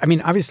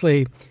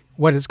 obviously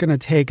what it's going to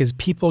take is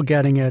people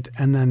getting it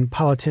and then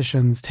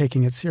politicians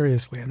taking it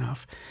seriously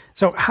enough.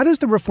 So how does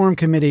the Reform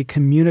Committee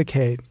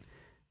communicate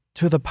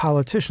to the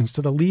politicians,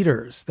 to the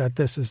leaders, that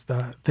this is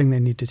the thing they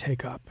need to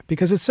take up?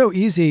 Because it's so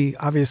easy,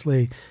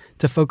 obviously,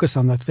 to focus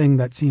on the thing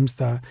that seems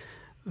the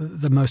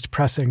most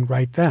pressing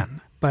right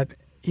then. But,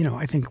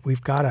 I think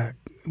we've got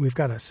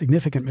a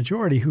significant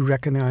majority who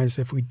recognize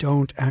if we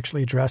don't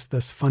actually address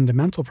this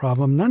fundamental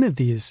problem, none of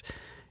these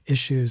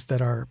issues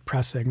that are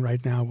pressing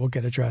right now will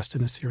get addressed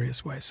in a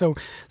serious way. So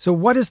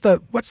what's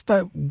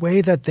the way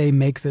that they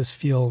make this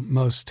feel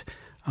most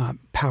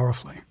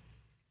powerfully?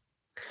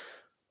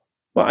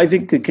 Well, I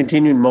think the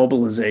continued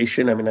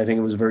mobilization. I think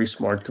it was very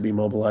smart to be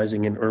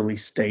mobilizing in early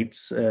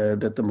states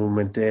that the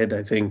movement did.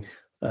 I think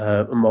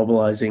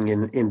mobilizing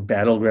in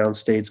battleground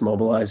states,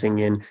 mobilizing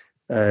in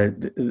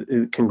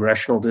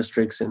congressional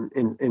districts and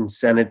in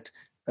Senate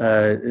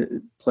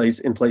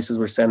places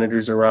where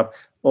senators are up.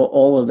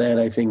 All of that,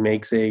 I think,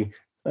 makes a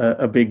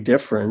big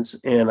difference.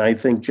 And I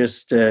think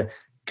just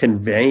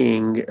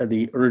conveying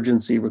the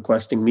urgency,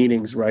 requesting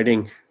meetings,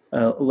 writing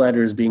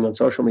letters, being on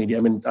social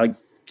media. I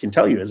can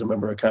tell you, as a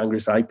member of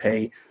Congress, I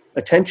pay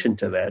attention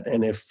to that.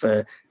 And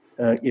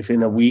if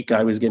in a week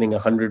I was getting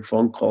 100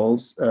 phone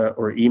calls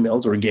or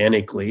emails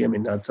organically,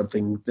 not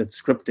something that's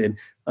scripted,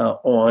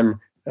 on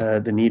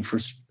the need for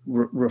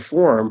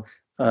reform,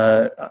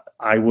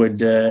 I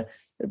would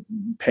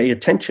pay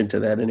attention to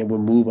that, and it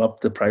would move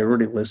up the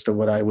priority list of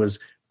what I was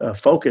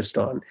focused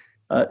on.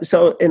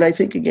 And I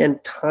think, again,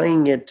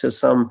 tying it to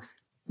some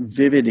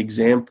vivid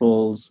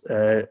examples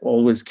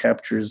always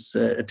captures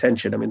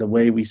attention. The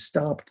way we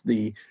stopped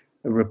the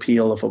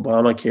repeal of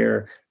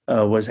Obamacare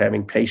was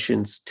having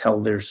patients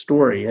tell their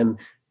story. And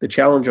the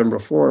challenge on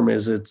reform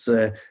is it's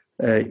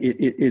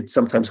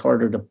sometimes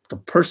harder to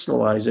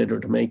personalize it or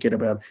to make it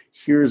about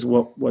here's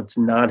what's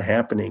not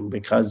happening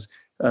because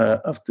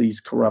of these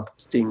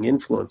corrupting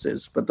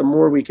influences. But the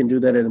more we can do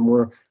that and the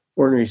more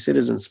ordinary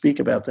citizens speak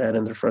about that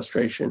and their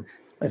frustration,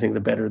 I think the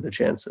better the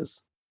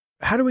chances.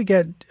 How do we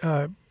get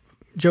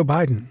Joe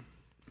Biden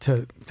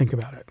to think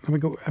about it?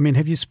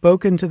 Have you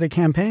spoken to the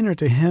campaign or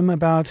to him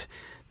about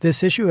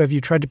this issue? Have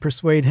you tried to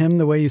persuade him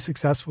the way you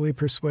successfully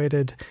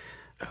persuaded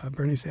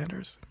Bernie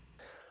Sanders?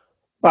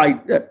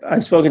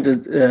 I've spoken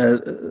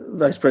to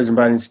Vice President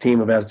Biden's team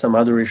about some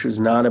other issues,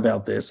 not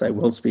about this. I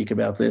will speak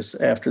about this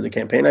after the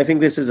campaign. I think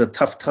this is a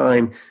tough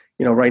time.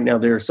 Right now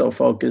they're so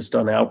focused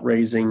on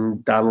outraising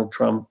Donald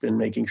Trump and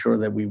making sure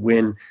that we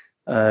win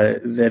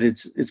that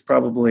it's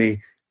probably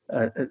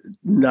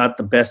not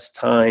the best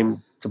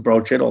time to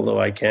broach it, although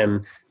I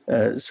can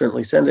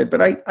certainly send it.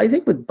 But I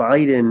think with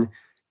Biden,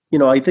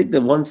 I think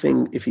the one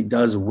thing, if he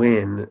does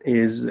win,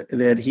 is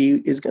that he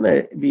is going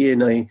to be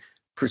in a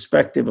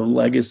perspective of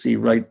legacy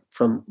right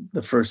from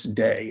the first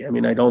day.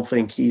 I don't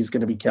think he's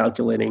going to be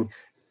calculating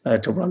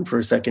to run for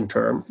a second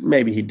term.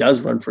 Maybe he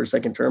does run for a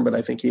second term, but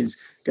I think he's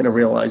going to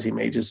realize he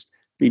may just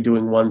be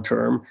doing one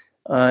term.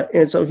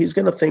 And so he's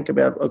going to think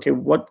about, okay,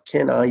 what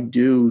can I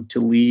do to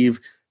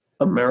leave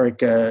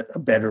America a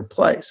better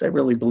place? I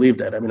really believe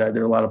that.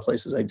 There are a lot of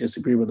places I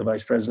disagree with the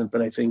vice president,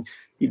 but I think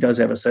he does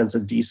have a sense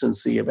of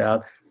decency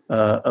about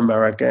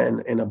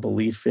America and a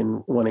belief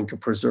in wanting to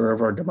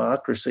preserve our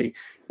democracy.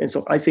 And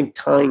so I think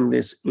tying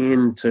this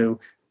into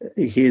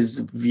his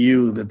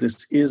view that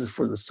this is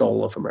for the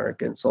soul of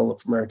America and soul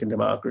of American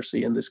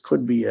democracy, and this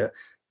could be an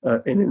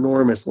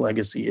enormous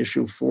legacy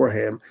issue for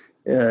him,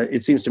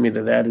 it seems to me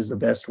that is the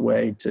best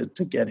way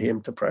to get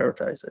him to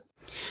prioritize it.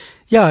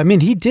 Yeah,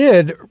 he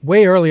did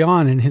way early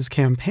on in his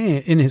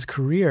campaign, in his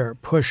career,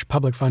 push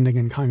public funding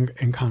in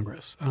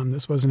Congress.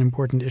 This was an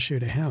important issue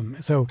to him.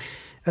 So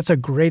that's a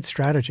great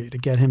strategy to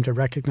get him to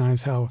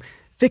recognize how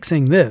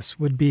fixing this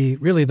would be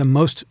really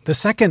the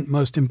second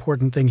most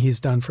important thing he's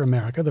done for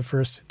America. The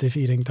first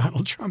defeating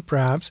Donald Trump,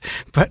 perhaps,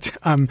 but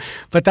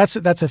that's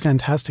a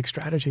fantastic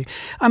strategy.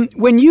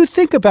 When you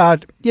think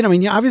about,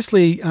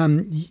 obviously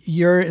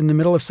you're in the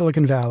middle of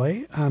Silicon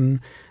Valley.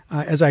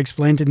 As I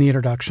explained in the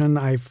introduction,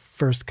 I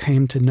first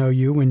came to know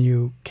you when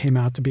you came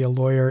out to be a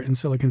lawyer in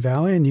Silicon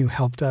Valley, and you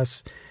helped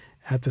us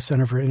at the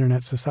Center for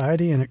Internet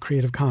Society and at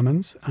Creative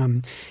Commons.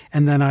 And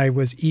then I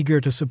was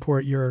eager to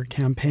support your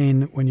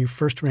campaign when you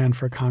first ran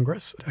for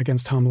Congress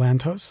against Tom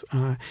Lantos.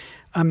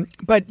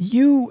 But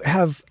you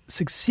have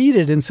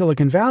succeeded in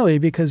Silicon Valley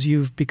because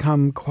you've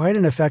become quite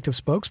an effective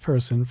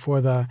spokesperson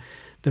for the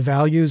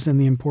values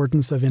and the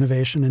importance of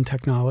innovation and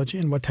technology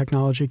and what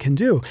technology can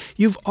do.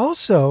 You've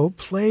also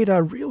played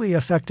a really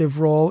effective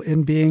role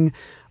in being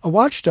a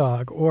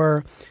watchdog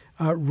or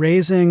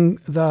raising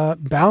the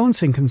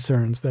balancing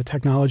concerns, the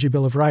Technology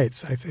Bill of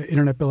Rights,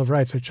 Internet Bill of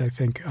Rights, which I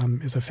think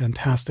is a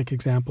fantastic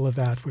example of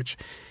that, which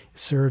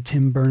Sir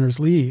Tim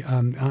Berners-Lee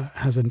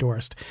has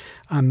endorsed,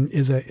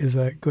 is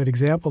a good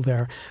example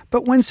there.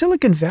 But when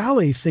Silicon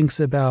Valley thinks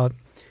about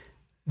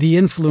the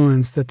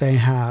influence that they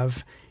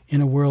have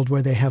in a world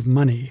where they have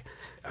money,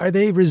 are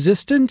they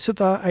resistant to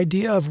the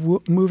idea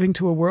of moving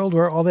to a world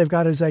where all they've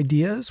got is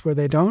ideas, where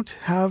they don't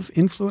have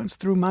influence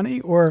through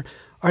money? Or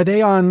are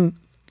they on,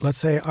 let's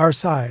say, our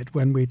side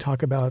when we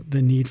talk about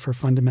the need for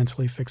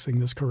fundamentally fixing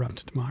this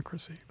corrupt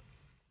democracy?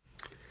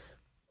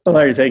 Well,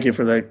 Larry, thank you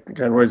for that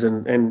kind words.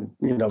 And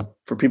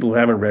for people who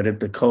haven't read it,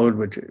 The Code,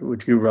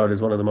 which you wrote,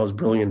 is one of the most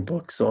brilliant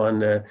books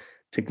on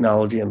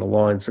technology and the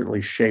law, and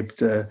certainly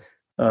shaped a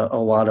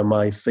lot of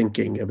my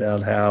thinking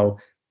about how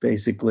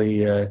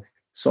basically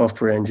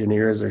software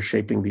engineers are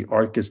shaping the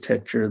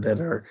architecture that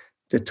are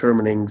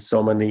determining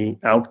so many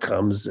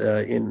outcomes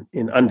in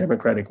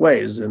undemocratic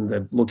ways. And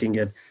that looking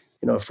at,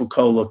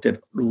 Foucault looked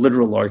at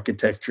literal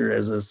architecture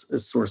as a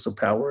source of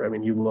power. I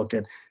mean, you look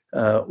at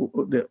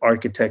the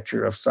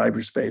architecture of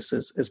cyberspace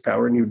as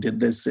power, and you did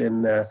this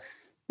in the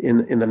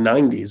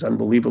 90s,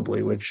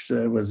 unbelievably, which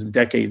was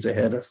decades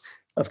ahead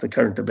of the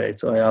current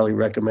debate. So I highly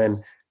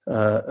recommend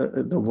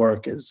the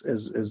work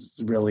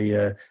is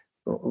really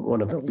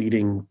one of the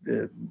leading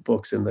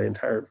books in the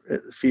entire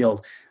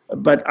field.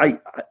 But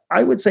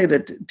I would say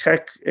that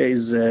tech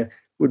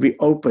would be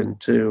open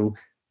to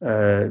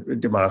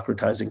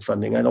democratizing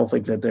funding. I don't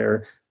think that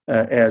they're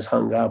as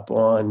hung up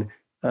on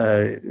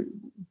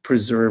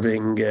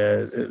preserving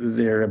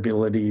their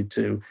ability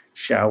to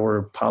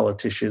shower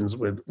politicians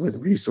with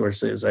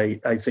resources.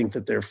 I think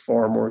that they're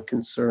far more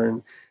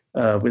concerned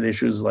with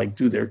issues like,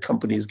 do their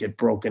companies get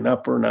broken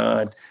up or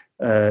not,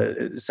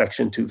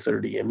 Section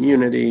 230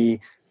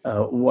 immunity,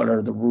 what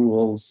are the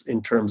rules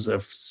in terms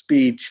of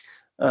speech.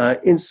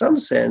 In some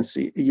sense,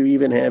 you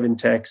even have in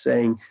tech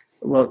saying,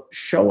 well,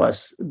 show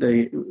us,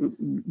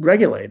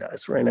 regulate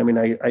us, right? I mean,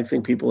 I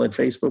think people at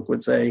Facebook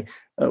would say,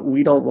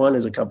 we don't want,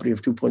 as a company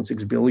of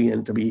 2.6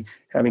 billion, to be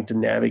having to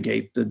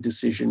navigate the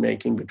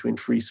decision-making between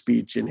free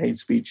speech and hate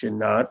speech and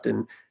not.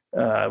 And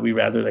we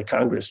rather that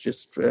Congress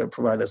just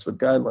provide us with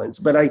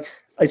guidelines. But I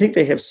think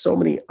they have so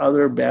many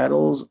other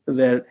battles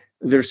that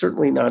they're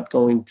certainly not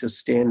going to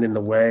stand in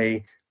the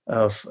way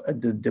of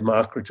the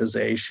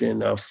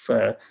democratization of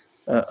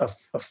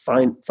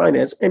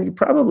finance. And you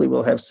probably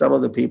will have some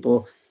of the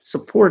people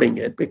supporting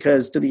it,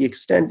 because to the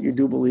extent you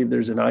do believe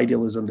there's an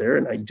idealism there,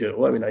 and I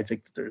do, I mean, I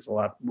think that there's a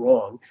lot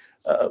wrong.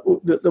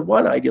 The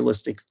one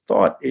idealistic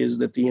thought is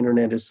that the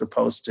internet is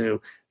supposed to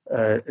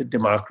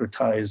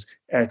democratize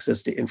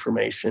access to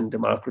information,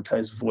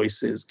 democratize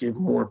voices, give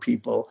more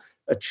people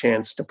a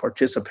chance to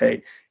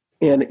participate.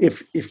 And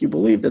if you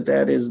believe that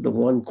that is the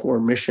one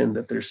core mission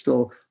that they're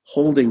still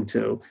holding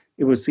to,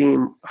 it would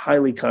seem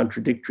highly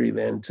contradictory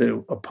then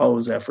to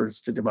oppose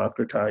efforts to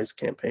democratize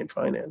campaign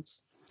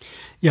finance.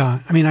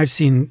 Yeah, I mean, I've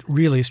seen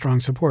really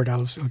strong support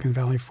out of Silicon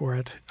Valley for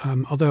it.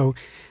 Although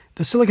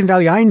the Silicon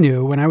Valley I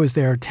knew when I was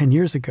there 10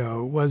 years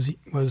ago was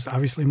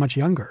obviously much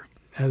younger.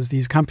 As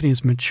these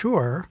companies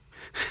mature,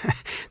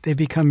 they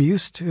become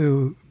used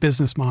to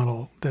business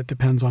model that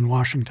depends on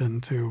Washington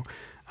to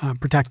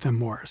protect them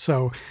more.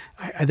 So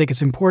I think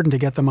it's important to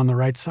get them on the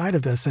right side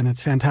of this, and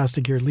it's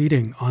fantastic you're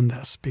leading on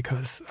this,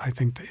 because I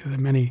think that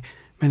many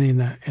in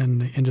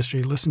the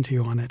industry listen to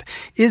you on it.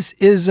 Is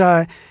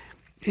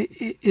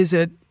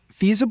it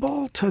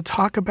feasible to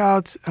talk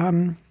about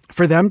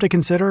for them to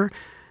consider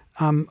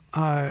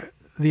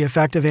the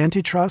effect of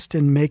antitrust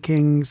in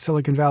making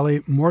Silicon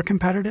Valley more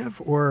competitive,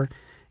 or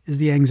is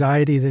the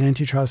anxiety that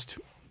antitrust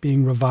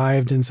being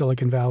revived in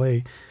Silicon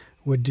Valley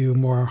would do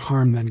more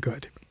harm than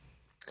good?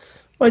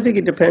 Well, I think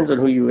it depends on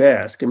who you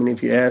ask. I mean,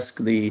 if you ask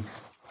the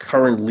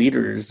current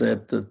leaders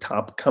at the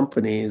top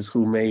companies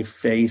who may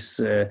face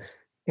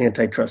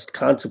antitrust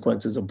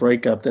consequences of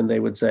breakup, then they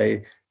would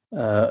say,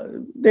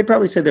 they'd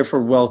probably say they're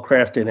for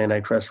well-crafted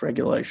antitrust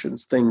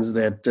regulations, things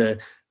that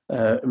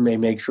may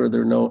make sure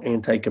there are no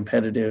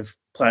anti-competitive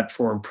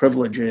platform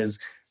privileges,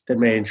 that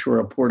may ensure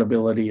a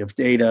portability of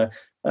data,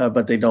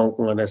 but they don't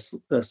want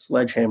a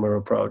sledgehammer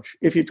approach.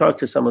 If you talk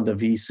to some of the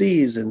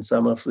VCs and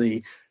some of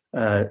the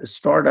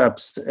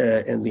startups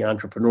and the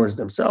entrepreneurs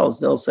themselves,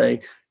 they'll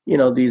say,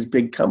 these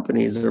big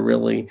companies are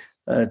really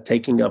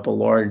taking up a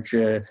large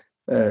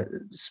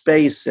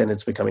space, and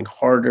it's becoming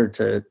harder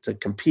to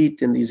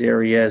compete in these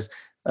areas.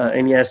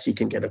 And yes, you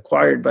can get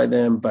acquired by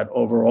them, but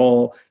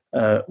overall,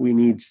 we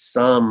need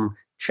some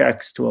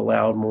checks to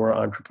allow more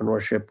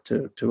entrepreneurship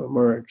to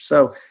emerge.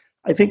 So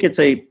I think it's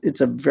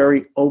a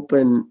very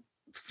open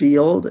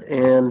field,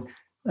 and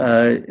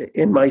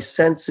And my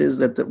sense is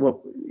that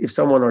if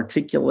someone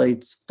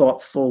articulates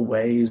thoughtful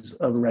ways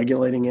of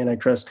regulating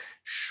antitrust,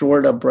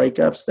 short of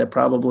breakups, that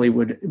probably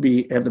would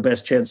have the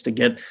best chance to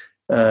get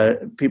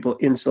people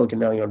in Silicon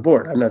Valley on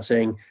board. I'm not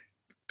saying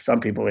some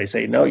people may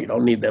say, no, you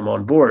don't need them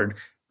on board.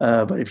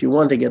 But if you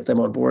want to get them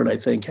on board, I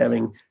think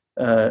having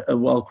a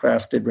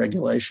well-crafted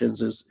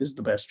regulations is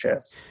the best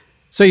chance.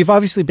 So you've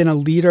obviously been a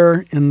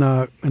leader in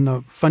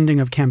the funding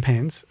of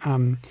campaigns.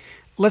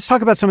 Let's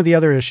talk about some of the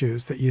other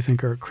issues that you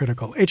think are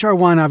critical. H.R.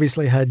 1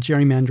 obviously had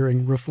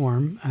gerrymandering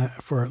reform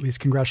for at least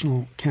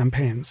congressional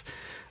campaigns.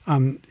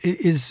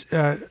 That's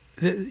going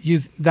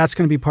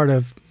to be part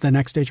of the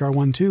next H.R.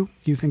 1 too?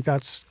 Do you think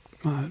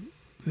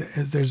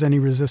there's any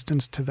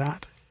resistance to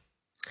that?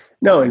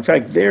 No, in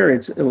fact,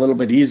 it's a little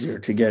bit easier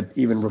to get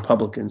even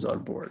Republicans on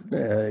board.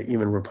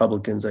 Even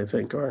Republicans, I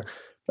think, are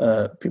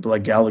people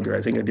like Gallagher.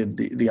 I think I did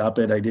the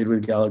op-ed I did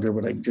with Gallagher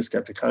when I just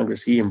got to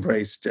Congress. He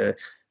embraced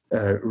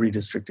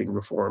redistricting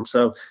reform.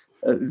 So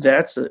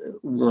that's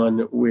one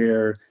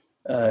where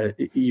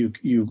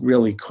you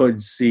really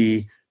could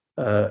see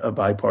a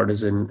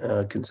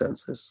bipartisan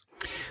consensus.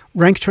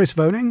 Ranked choice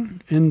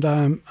voting, and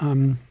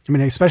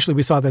especially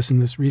we saw this in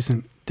this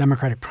recent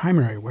Democratic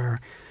primary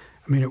where,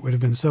 it would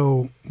have been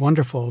so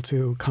wonderful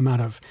to come out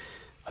of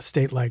a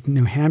state like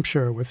New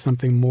Hampshire with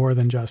something more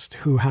than just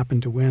who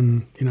happened to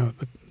win,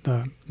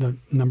 the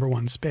number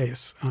one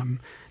space.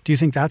 Do you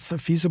think that's a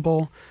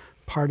feasible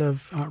part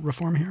of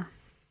reform here?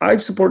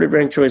 I've supported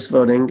ranked choice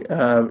voting.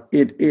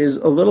 It is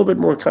a little bit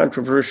more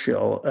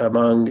controversial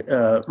among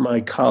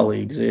my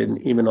colleagues,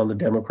 and even on the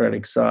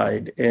Democratic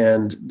side.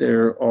 And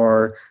there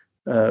are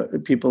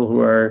people who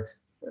are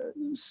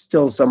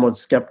still somewhat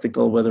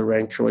skeptical whether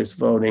ranked choice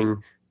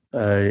voting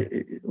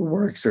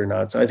works or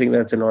not. So I think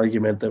that's an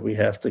argument that we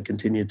have to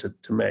continue to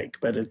make.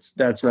 But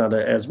that's not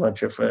as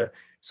much of a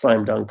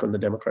slam dunk on the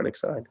Democratic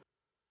side.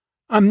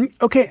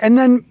 Okay, and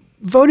then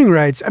voting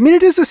rights.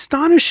 It is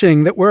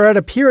astonishing that we're at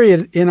a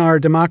period in our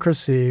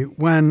democracy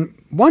when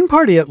one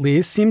party, at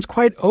least, seems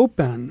quite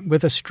open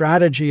with a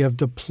strategy of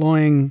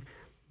deploying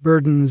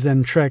burdens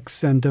and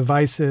tricks and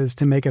devices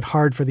to make it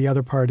hard for the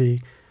other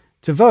party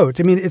to vote.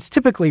 It's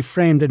typically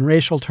framed in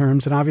racial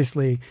terms, and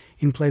obviously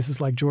in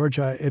places like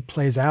Georgia, it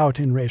plays out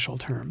in racial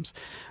terms.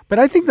 But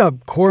I think the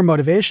core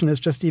motivation is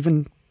just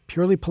even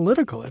purely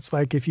political. It's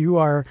like if you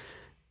are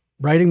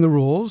writing the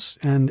rules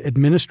and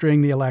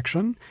administering the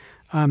election,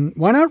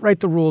 why not write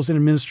the rules and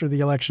administer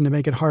the election to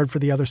make it hard for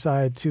the other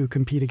side to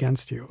compete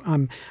against you?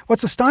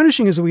 What's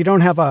astonishing is that we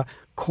don't have a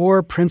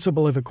core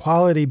principle of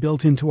equality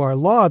built into our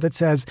law that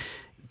says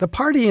the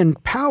party in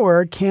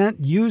power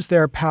can't use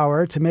their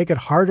power to make it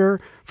harder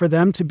for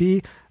them to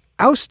be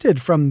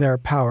ousted from their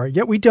power,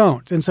 yet we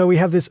don't. And so we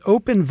have this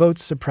open vote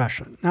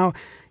suppression. Now,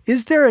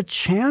 is there a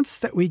chance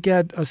that we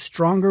get a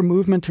stronger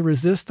movement to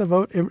resist the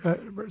vote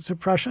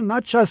suppression,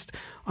 not just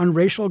on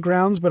racial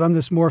grounds, but on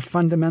this more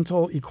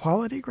fundamental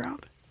equality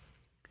ground?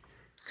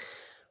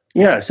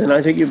 Yes, and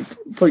I think you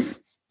put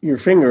your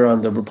finger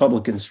on the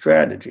Republican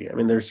strategy.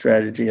 Their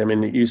strategy,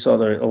 you saw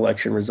the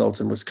election results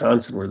in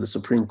Wisconsin where the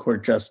Supreme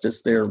Court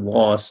justice there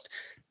lost,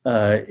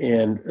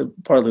 and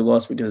partly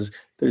lost because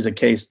there's a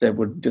case that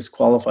would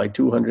disqualify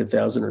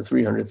 200,000 or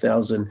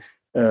 300,000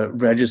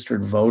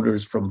 registered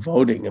voters from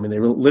voting. They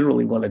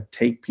literally want to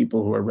take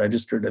people who are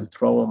registered and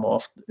throw them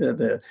off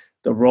the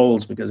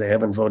rolls because they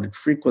haven't voted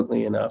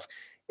frequently enough.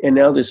 And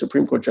now the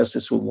Supreme Court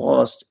justice who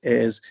lost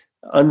is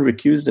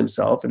unrecused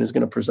himself and is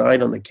going to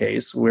preside on the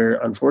case where,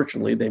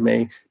 unfortunately, they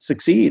may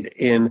succeed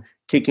in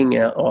kicking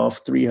off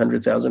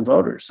 300,000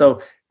 voters.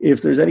 So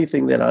if there's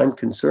anything that I'm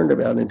concerned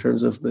about in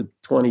terms of the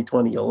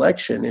 2020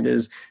 election, it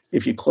is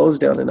if you close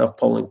down enough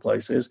polling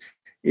places,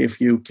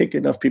 if you kick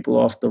enough people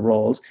off the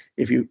rolls,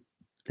 if you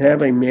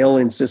have a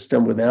mail-in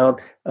system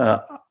without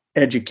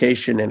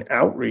education and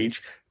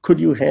outreach, could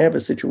you have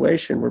a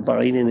situation where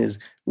Biden is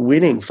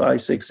winning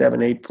 5, 6,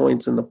 7, 8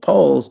 points in the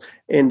polls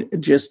and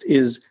just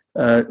is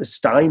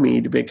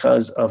stymied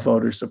because of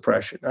voter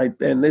suppression?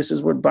 And this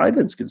is what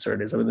Biden's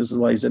concern is. This is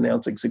why he's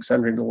announcing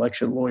 600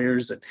 election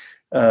lawyers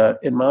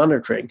and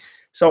monitoring.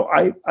 So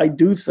I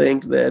do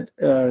think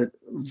that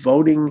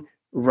voting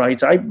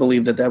rights, I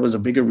believe that was a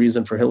bigger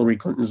reason for Hillary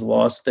Clinton's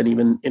loss than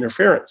even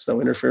interference,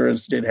 though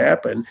interference did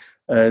happen.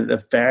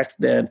 The fact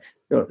that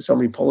so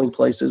many polling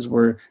places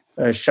were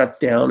shut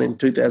down in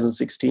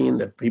 2016,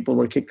 that people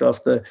were kicked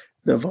off the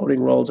voting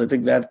rolls, I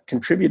think that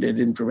contributed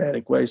in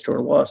dramatic ways to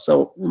her loss.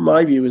 So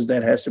my view is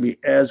that has to be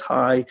as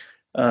high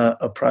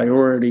a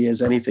priority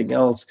as anything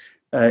else.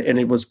 And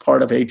it was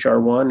part of H.R.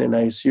 1, and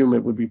I assume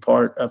it would be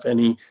part of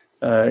any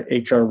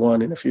H.R.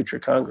 1 in a future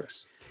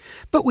Congress.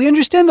 But we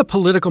understand the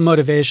political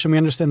motivation, we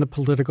understand the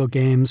political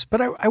games,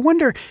 but I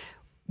wonder,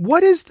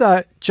 what is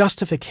the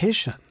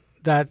justification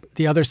that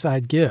the other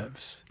side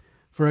gives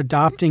for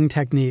adopting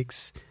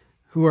techniques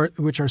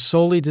which are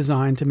solely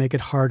designed to make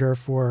it harder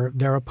for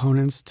their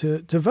opponents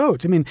to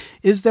vote?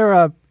 Is there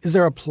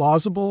a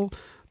plausible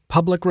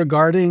public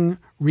regarding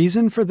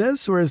reason for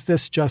this, or is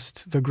this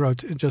just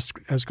just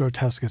as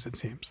grotesque as it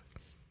seems?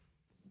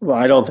 Well,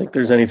 I don't think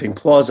there's anything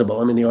plausible.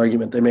 I mean, the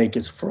argument they make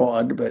is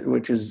fraud, but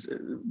which is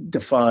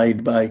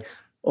defied by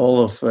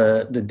all of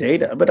the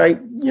data. But I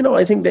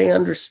think they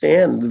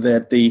understand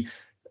that the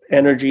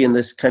energy in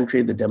this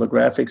country, the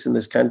demographics in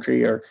this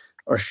country are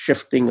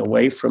shifting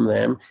away from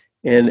them.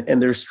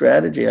 And their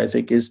strategy, I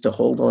think, is to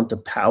hold on to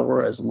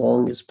power as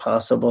long as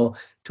possible,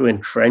 to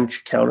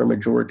entrench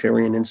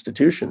counter-majoritarian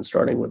institutions,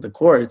 starting with the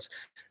courts,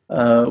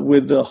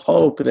 with the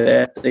hope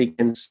that they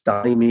can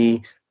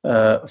stymie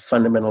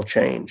fundamental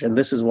change. And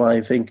this is why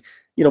I think,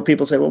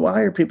 people say, well,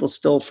 why are people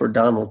still for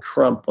Donald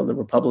Trump on the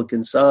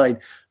Republican side?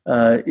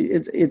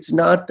 It's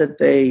not that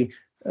they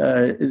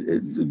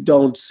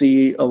don't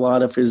see a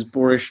lot of his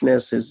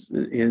boorishness,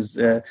 his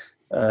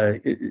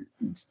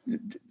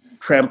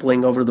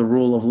trampling over the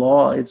rule of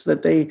law. It's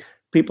that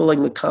people like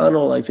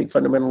McConnell, I think,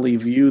 fundamentally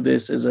view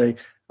this as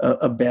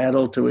a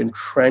battle to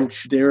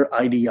entrench their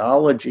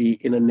ideology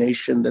in a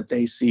nation that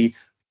they see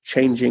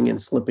changing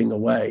and slipping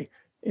away.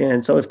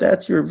 And so if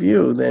that's your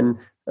view, then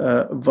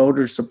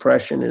voter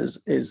suppression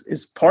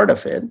is part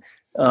of it.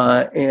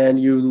 And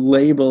you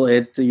label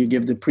it, you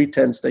give the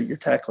pretense that you're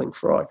tackling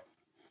fraud.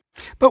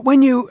 But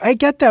I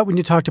get that when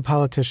you talk to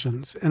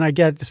politicians, and I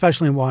get,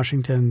 especially in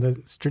Washington,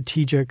 the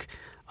strategic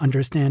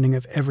understanding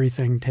of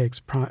everything takes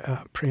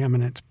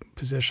preeminent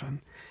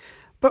position.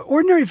 But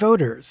ordinary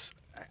voters,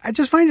 I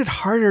just find it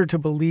harder to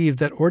believe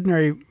that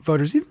ordinary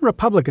voters, even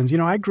Republicans,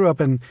 I grew up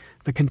in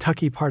the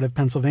Kentucky part of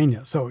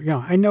Pennsylvania. So,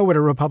 I know what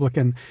a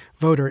Republican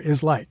voter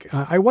is like.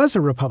 I was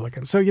a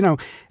Republican. So,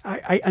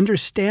 I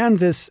understand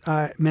this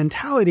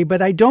mentality,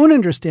 but I don't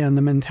understand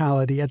the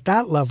mentality at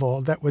that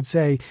level that would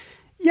say,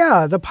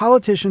 yeah, the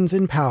politicians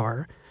in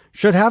power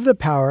should have the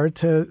power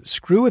to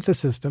screw with the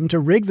system, to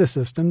rig the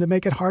system, to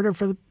make it harder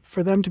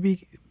for them to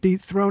be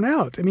thrown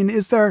out. I mean,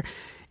 is there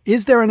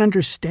an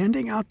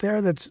understanding out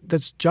there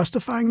that's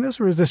justifying this,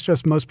 or is this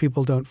just most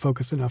people don't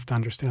focus enough to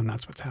understand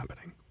that's what's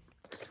happening?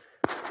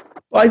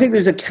 Well, I think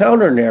there's a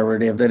counter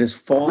narrative that is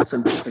false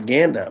and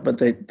propaganda, but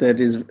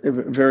that is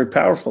very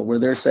powerful, where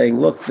they're saying,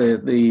 look,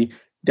 the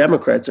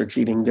Democrats are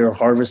cheating. They're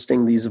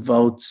harvesting these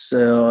votes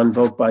on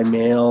vote by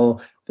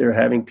mail. They're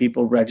having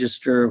people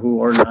register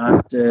who are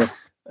not in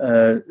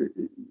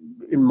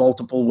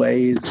multiple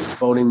ways,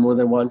 voting more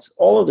than once.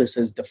 All of this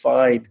is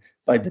defied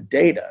by the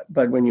data.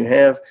 But when you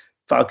have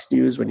Fox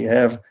News, when you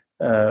have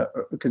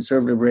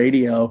conservative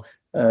radio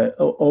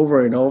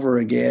over and over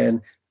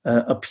again,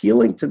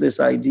 appealing to this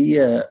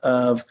idea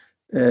of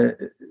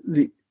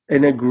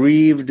an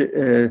aggrieved,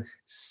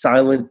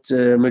 silent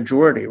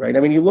majority, right?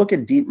 I mean, you look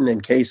at Deaton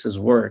and Case's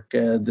work,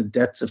 The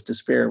Debts of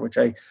Despair, which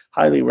I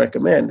highly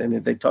recommend,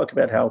 and they talk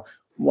about how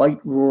white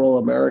rural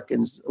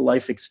Americans'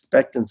 life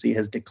expectancy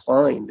has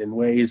declined in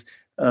ways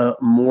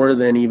more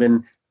than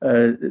even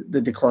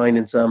the decline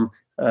in some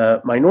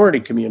minority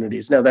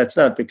communities. Now, that's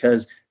not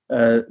because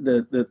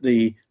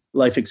the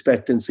life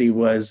expectancy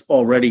was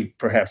already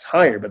perhaps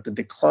higher, but the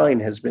decline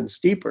has been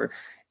steeper.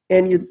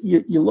 And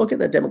you look at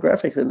that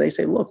demographic and they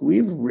say, look,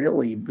 we've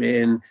really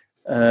been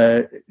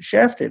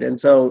shafted. And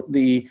so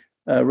the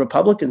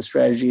Republican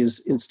strategy is,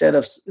 instead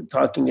of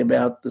talking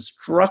about the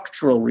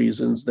structural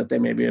reasons that they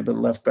maybe have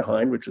been left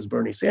behind, which is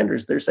Bernie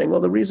Sanders, they're saying,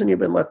 well, the reason you've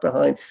been left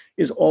behind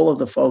is all of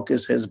the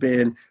focus has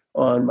been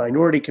on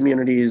minority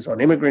communities,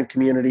 on immigrant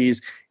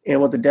communities.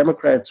 And what the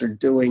Democrats are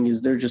doing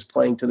is they're just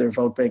playing to their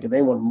vote bank, and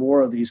they want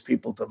more of these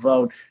people to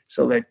vote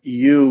so that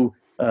you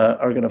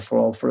are going to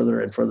fall further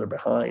and further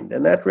behind.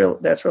 And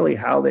that's really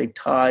how they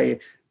tie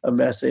a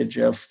message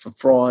of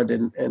fraud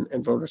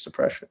and voter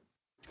suppression.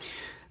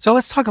 So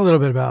let's talk a little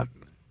bit about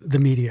the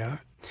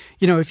media.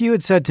 If you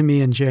had said to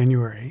me in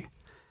January,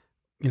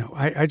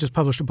 I just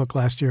published a book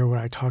last year where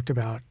I talked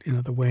about,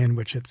 the way in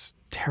which it's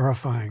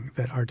terrifying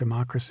that our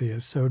democracy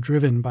is so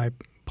driven by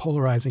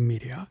polarizing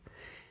media.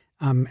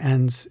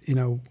 And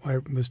I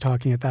was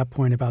talking at that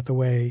point about the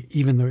way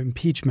even the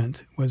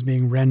impeachment was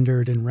being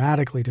rendered in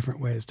radically different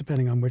ways,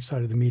 depending on which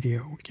side of the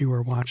media you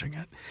were watching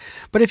it.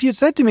 But if you'd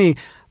said to me,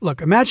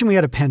 look, imagine we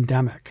had a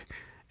pandemic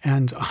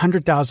and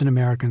 100,000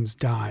 Americans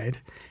died,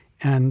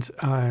 and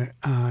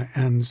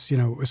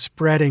it was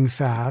spreading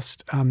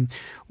fast.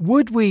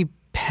 Would we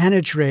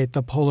penetrate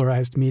the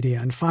polarized media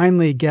and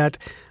finally get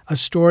a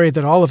story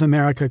that all of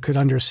America could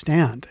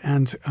understand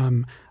and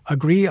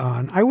agree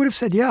on? I would have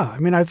said, yeah. I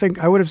mean, I think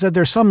I would have said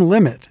there's some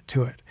limit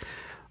to it.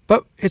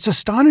 But it's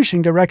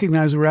astonishing to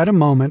recognize we're at a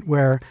moment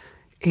where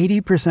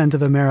 80%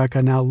 of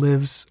America now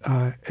lives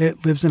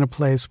in a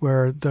place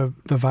where the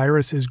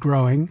virus is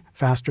growing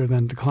faster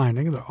than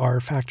declining. The R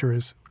factor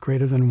is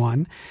greater than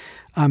 1.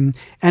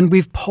 And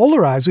we've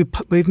polarized,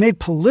 we've made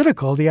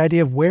political the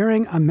idea of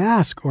wearing a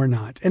mask or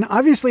not. And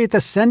obviously at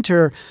the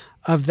center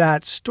of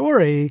that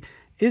story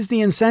is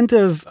the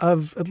incentive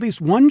of at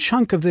least one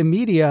chunk of the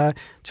media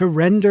to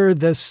render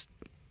this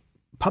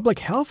public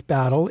health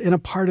battle in a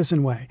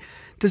partisan way.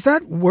 Does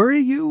that worry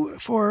you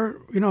for,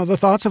 the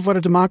thoughts of what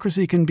a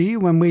democracy can be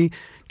when we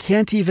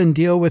can't even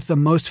deal with the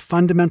most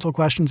fundamental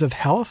questions of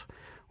health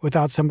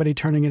without somebody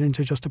turning it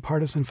into just a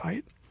partisan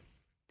fight?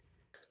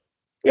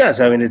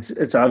 Yes, I mean,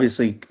 it's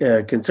obviously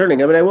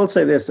concerning. I mean, I will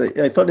say this.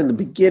 I thought in the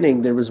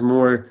beginning there was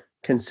more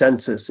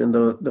consensus in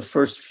the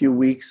first few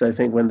weeks, I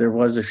think, when there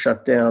was a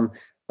shutdown,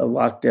 a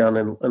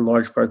lockdown in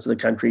large parts of the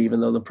country,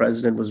 even though the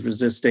president was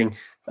resisting,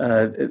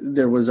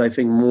 there was, I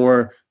think,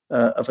 more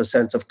of a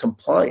sense of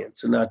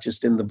compliance, and not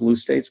just in the blue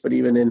states, but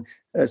even in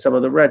some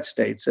of the red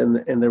states.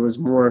 And there was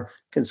more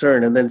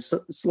concern. And then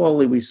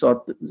slowly we saw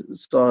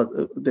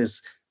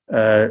this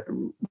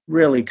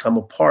really come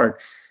apart.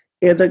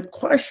 And the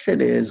question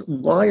is,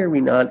 why are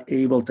we not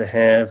able to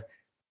have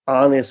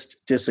honest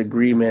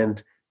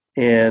disagreement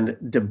and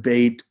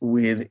debate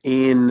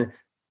within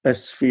a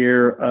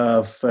sphere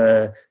of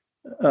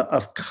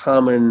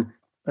common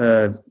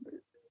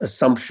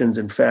assumptions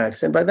and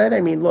facts? And by that,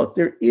 I mean, look,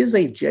 there is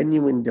a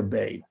genuine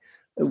debate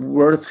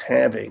worth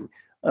having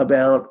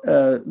about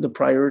the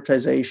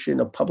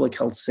prioritization of public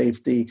health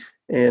safety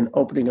and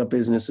opening up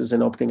businesses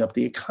and opening up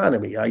the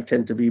economy. I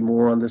tend to be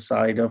more on the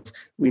side of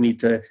we need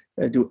to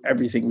do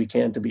everything we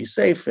can to be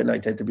safe, and I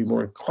tend to be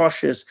more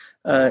cautious.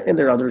 And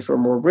there are others who are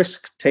more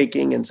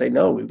risk-taking and say,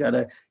 no, we've got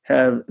to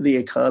have the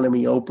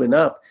economy open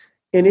up.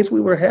 And if we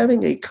were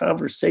having a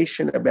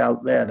conversation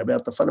about that,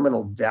 about the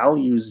fundamental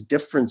values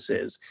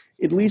differences,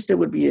 at least it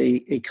would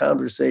be a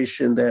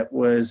conversation that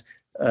was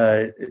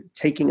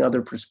taking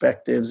other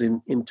perspectives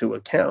into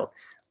account.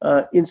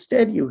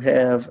 Instead, you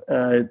have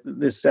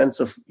this sense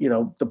of,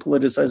 the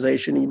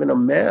politicization even of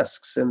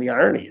masks. And the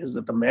irony is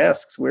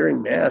that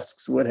wearing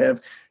masks would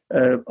have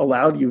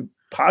allowed you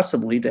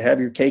possibly to have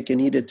your cake and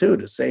eat it too,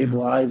 to save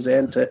lives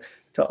and to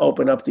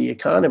open up the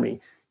economy.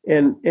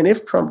 And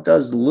if Trump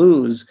does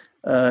lose,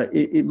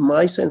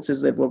 my sense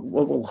is that what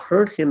will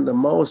hurt him the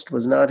most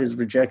was not his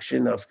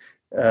rejection of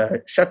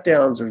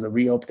shutdowns or the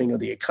reopening of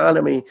the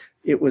economy.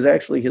 It was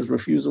actually his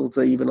refusal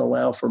to even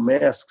allow for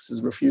masks,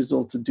 his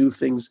refusal to do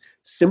things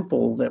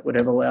simple that would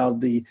have allowed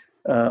the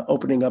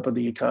opening up of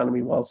the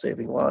economy while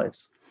saving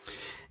lives.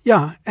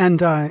 Yeah,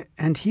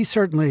 and he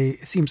certainly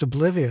seems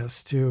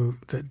oblivious to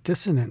the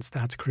dissonance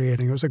that's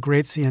creating. There was a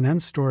great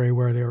CNN story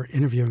where they were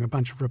interviewing a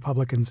bunch of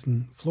Republicans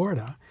in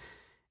Florida,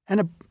 and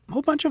a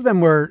whole bunch of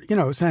them were,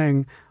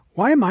 saying,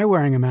 why am I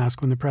wearing a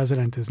mask when the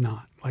president is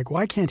not? Like,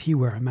 why can't he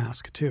wear a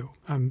mask too?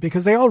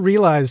 Because they all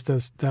realize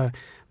the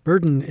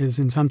burden is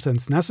in some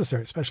sense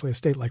necessary, especially a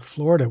state like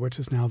Florida, which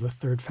is now the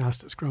third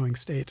fastest growing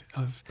state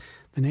of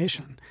the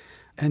nation.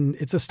 And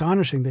it's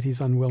astonishing that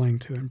he's unwilling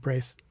to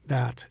embrace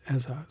that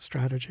as a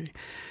strategy.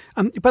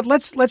 But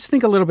let's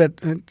think a little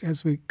bit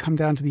as we come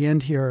down to the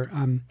end here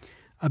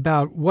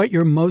about what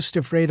you're most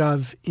afraid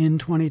of in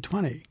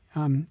 2020.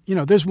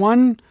 There's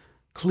one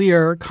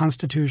clear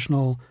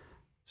constitutional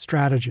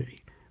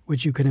strategy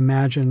which you can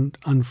imagine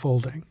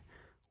unfolding,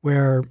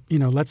 where,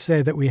 let's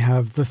say that we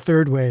have the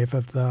third wave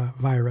of the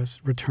virus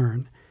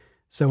return.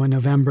 So in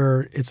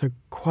November, it's a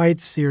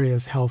quite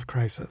serious health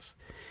crisis.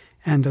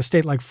 And a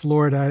state like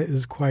Florida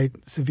is quite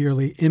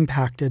severely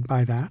impacted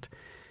by that.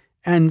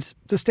 And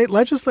the state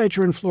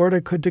legislature in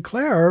Florida could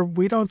declare,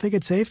 we don't think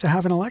it's safe to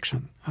have an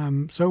election.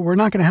 So we're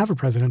not going to have a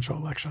presidential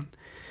election.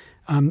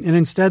 And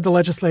instead, the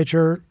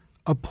legislature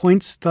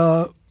appoints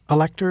the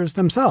electors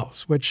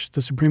themselves, which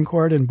the Supreme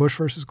Court in Bush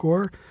versus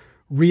Gore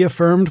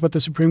reaffirmed what the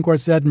Supreme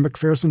Court said in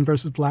McPherson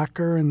versus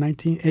Blacker in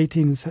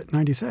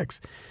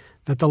 1896,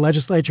 that the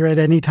legislature at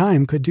any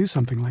time could do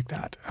something like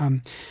that.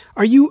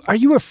 Are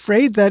you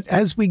afraid that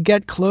as we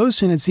get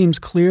close and it seems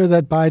clear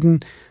that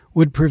Biden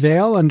would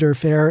prevail under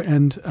fair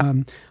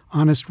and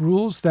honest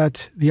rules,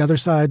 that the other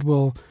side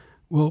will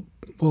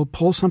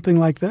pull something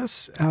like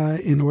this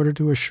in order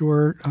to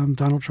assure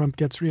Donald Trump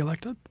gets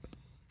reelected?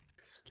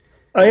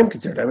 I am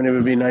concerned. I mean, it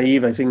would be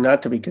naive, I think,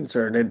 not to be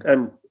concerned.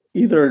 And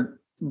either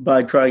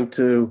by trying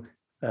to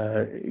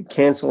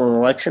cancel an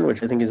election,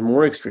 which I think is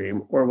more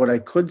extreme, or what I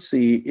could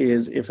see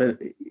is if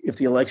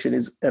the election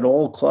is at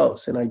all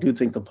close, and I do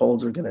think the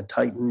polls are going to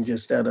tighten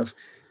just out of,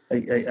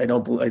 I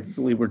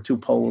believe we're too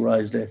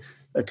polarized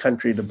a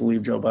country to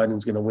believe Joe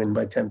Biden's going to win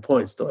by 10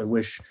 points, though I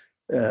wish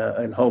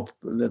and hope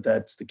that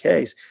that's the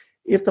case.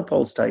 If the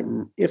polls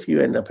tighten, if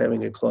you end up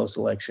having a close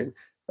election,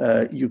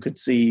 you could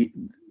see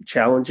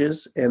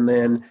challenges and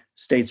then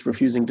states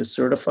refusing to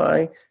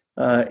certify,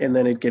 and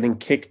then it getting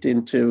kicked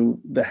into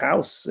the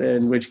House,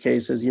 in which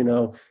case, as you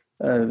know,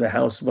 the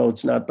House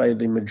votes not by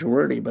the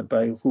majority, but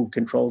by who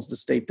controls the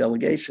state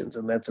delegations.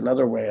 And that's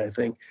another way I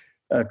think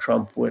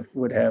Trump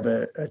would have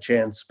a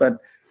chance. But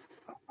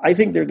I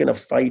think they're going to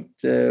fight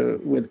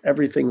with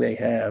everything they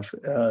have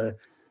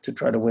to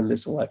try to win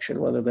this election,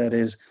 whether that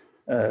is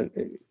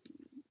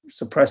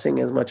suppressing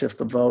as much of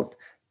the vote,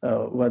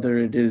 whether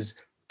it is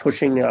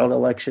pushing out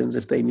elections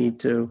if they need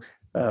to,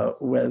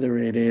 whether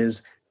it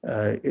is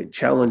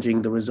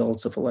challenging the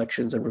results of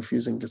elections and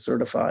refusing to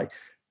certify.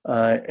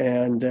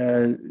 And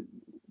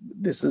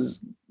this is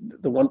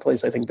the one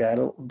place I think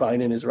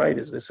Biden is right,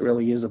 is this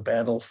really is a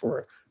battle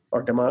for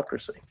our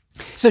democracy.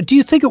 So do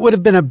you think it would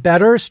have been a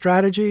better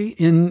strategy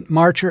in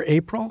March or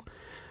April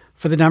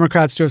for the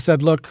Democrats to have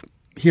said, look,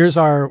 here's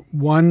our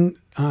one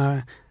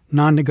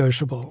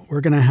non-negotiable.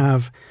 We're going to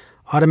have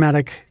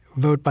automatic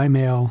vote by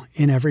mail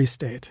in every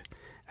state.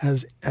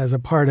 as a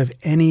part of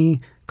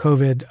any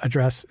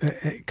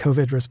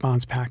COVID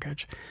response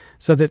package,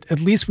 so that at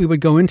least we would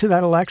go into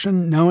that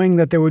election knowing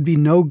that there would be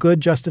no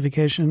good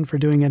justification for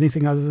doing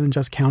anything other than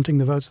just counting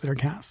the votes that are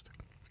cast?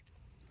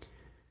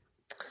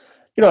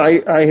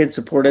 I had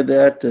supported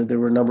that. There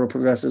were a number of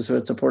progressives who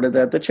had supported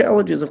that. The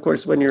challenge is, of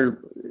course, when you're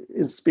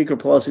in Speaker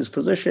Pelosi's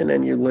position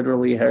and you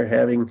literally are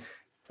having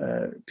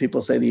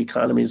people say the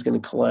economy is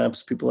going to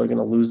collapse, people are going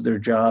to lose their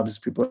jobs,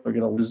 people are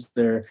going to lose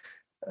their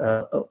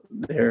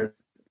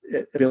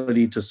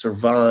ability to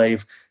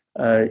survive.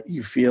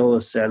 You feel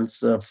a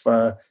sense of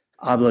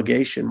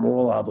obligation,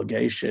 moral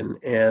obligation,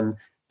 and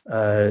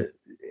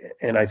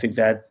I think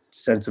that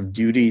sense of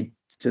duty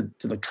to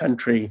the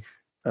country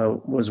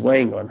was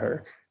weighing on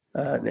her.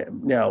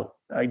 Now,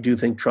 I do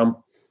think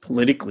Trump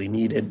politically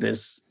needed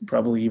this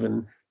probably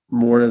even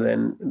more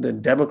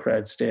than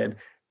Democrats did.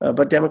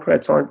 But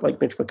Democrats aren't like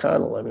Mitch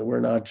McConnell. I mean, we're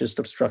not just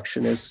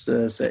obstructionists.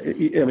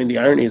 The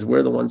irony is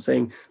we're the ones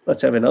saying,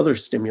 let's have another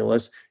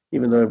stimulus,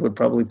 even though it would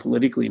probably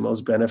politically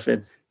most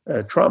benefit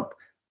Trump.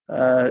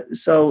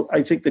 So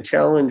I think the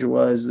challenge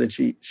was that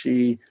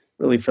she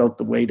really felt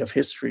the weight of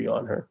history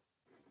on her.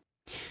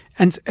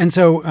 And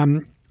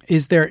so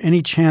is there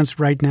any chance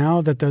right now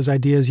that those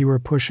ideas you were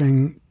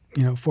pushing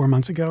 4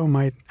 months ago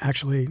might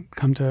actually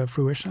come to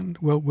fruition?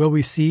 Will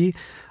we see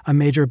a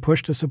major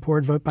push to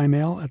support vote by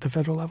mail at the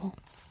federal level?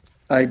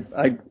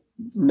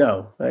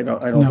 No, I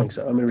don't think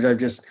so. I mean,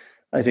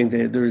 I think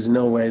that there is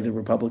no way the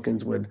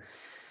Republicans would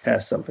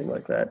pass something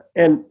like that.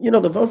 And,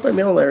 the vote by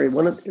mail, Larry,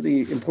 one of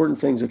the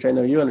important things, which I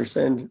know you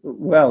understand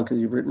well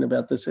because you've written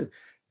about this and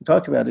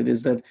talked about it,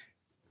 is that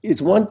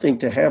it's one thing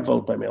to have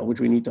vote by mail, which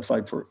we need to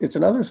fight for. It's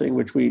another thing,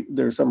 which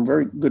there are some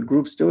very good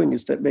groups doing,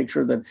 is to make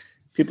sure that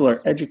people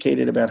are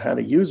educated about how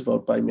to use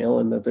vote by mail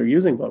and that they're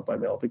using vote by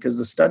mail, because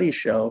the studies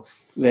show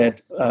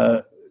that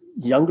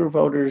younger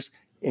voters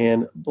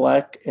and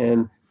Black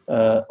and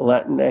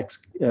Latinx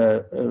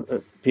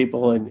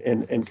people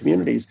and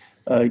communities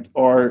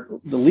are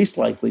the least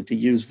likely to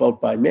use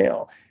vote by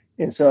mail.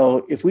 And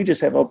so if we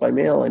just have vote by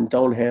mail and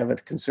don't have a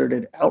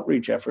concerted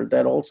outreach effort,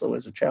 that also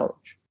is a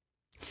challenge.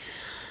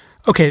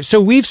 Okay,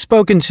 so we've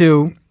spoken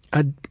to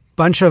a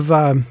bunch of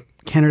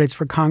candidates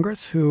for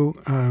Congress who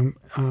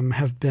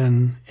have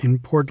been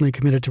importantly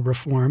committed to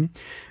reform.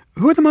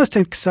 Who are the most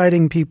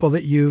exciting people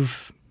that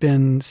you've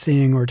been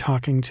seeing or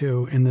talking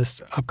to in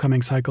this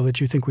upcoming cycle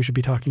that you think we should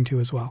be talking to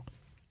as well?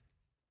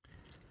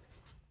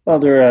 Well,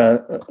 there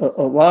are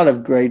a lot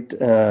of great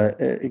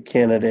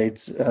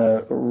candidates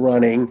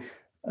running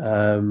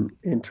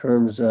in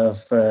terms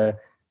of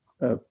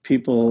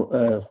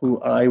people who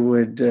I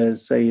would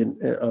say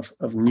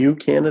of new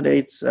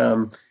candidates.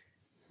 Mondaire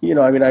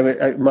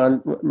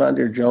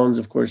Jones,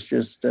 of course,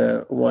 just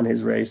won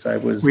his race.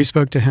 We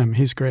spoke to him.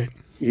 He's great.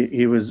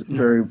 He was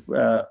very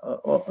much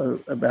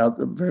about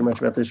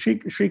this. Sri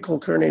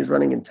Kulkarni is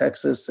running in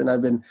Texas, and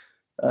I've been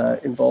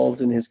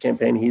involved in his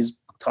campaign. He's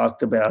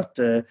talked about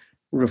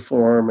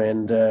reform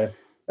and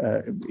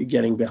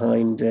getting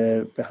behind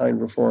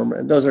reform.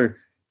 And those are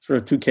sort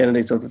of two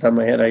candidates off the top of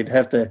my head. I'd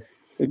have to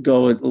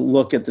go and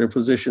look at their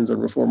positions on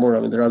reform more.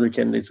 I mean, there are other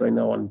candidates I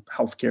know on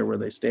healthcare where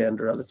they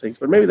stand or other things,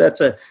 but maybe that's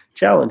a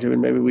challenge. I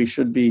mean, maybe we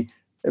should be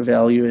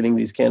evaluating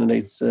these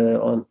candidates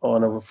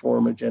on a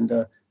reform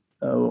agenda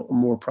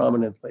more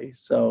prominently.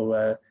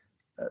 So,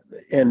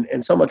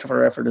 and so much of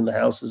our effort in the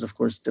House is, of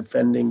course,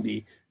 defending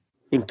the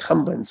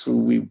incumbents who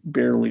we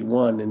barely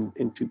won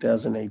in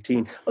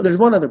 2018. Oh, there's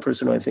one other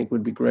person who I think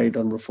would be great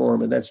on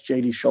reform, and that's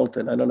J.D.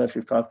 Scholten. I don't know if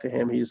you've talked to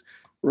him. He's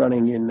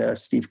running in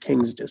Steve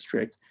King's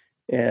district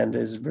and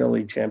has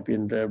really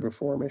championed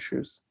reform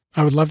issues.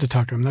 I would love to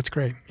talk to him. That's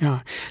great.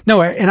 Yeah.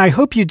 No, and I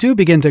hope you do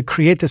begin to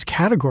create this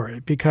category,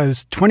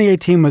 because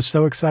 2018 was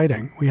so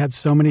exciting. We had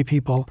so many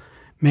people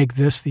make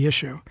this the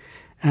issue.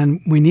 And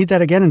we need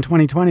that again in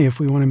 2020 if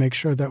we want to make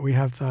sure that we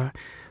have the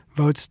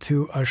votes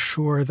to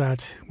assure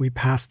that we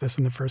pass this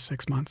in the first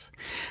 6 months.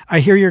 I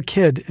hear your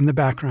kid in the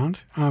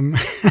background.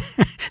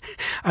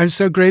 I'm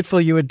so grateful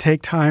you would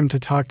take time to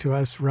talk to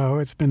us, Ro.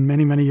 It's been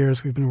many, many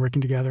years we've been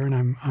working together, and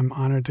I'm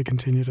honored to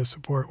continue to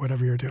support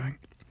whatever you're doing.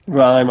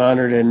 Well, I'm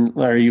honored. And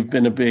Larry, you've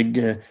been a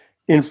big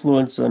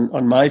influence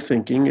on my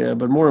thinking,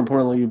 but more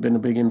importantly, you've been a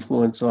big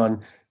influence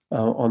on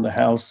the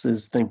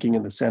House's thinking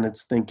and the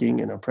Senate's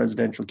thinking and our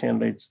presidential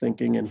candidates'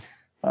 thinking. And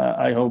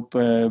I hope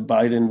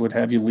Biden would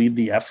have you lead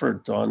the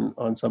effort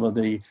on some of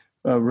the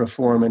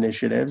reform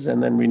initiatives.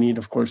 And then we need,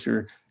 of course,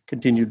 your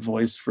continued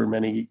voice for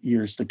many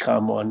years to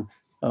come on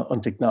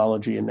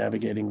technology and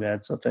navigating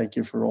that. So thank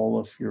you for all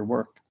of your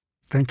work.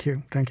 Thank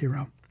you. Thank you,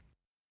 Ro.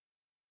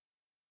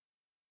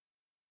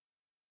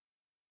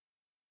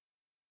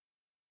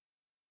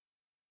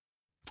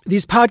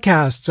 These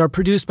podcasts are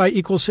produced by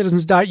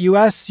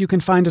equalcitizens.us. You can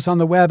find us on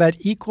the web at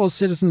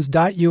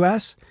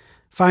equalcitizens.us.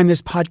 Find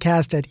this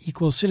podcast at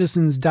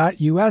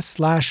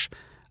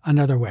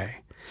equalcitizens.us/anotherway.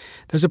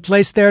 There's a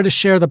place there to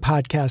share the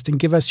podcast and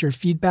give us your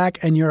feedback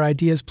and your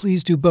ideas.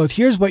 Please do both.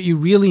 Here's what you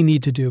really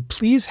need to do.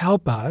 Please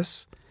help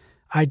us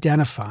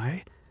identify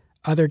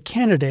other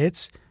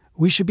candidates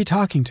we should be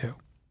talking to.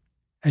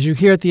 As you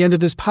hear at the end of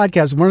this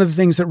podcast, one of the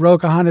things that Ro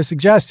Khanna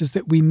suggests is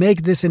that we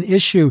make this an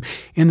issue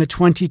in the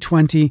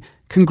 2020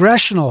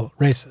 congressional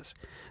races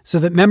so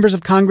that members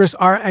of Congress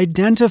are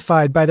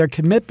identified by their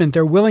commitment,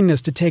 their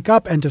willingness to take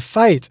up and to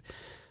fight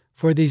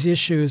for these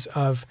issues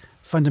of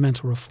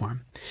fundamental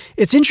reform.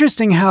 It's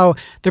interesting how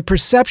the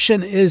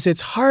perception is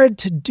it's hard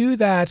to do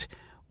that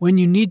when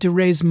you need to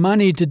raise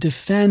money to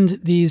defend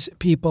these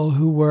people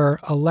who were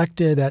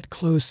elected at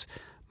close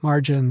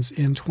margins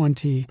in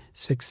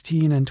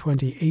 2016 and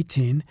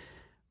 2018.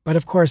 But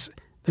of course,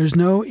 there's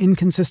no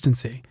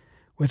inconsistency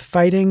with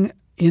fighting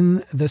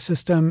in the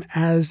system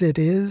as it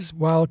is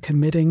while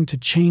committing to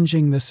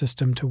changing the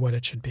system to what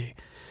it should be.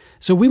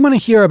 So we want to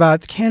hear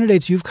about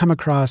candidates you've come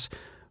across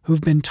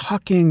who've been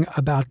talking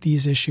about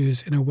these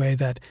issues in a way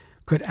that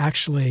could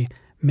actually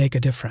make a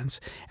difference.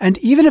 And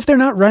even if they're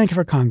not running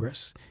for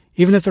Congress,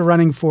 even if they're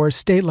running for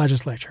state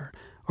legislature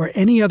or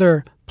any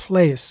other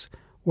place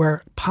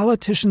where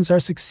politicians are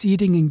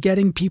succeeding in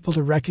getting people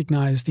to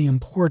recognize the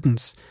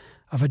importance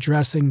of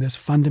addressing this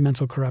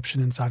fundamental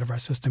corruption inside of our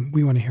system,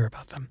 we want to hear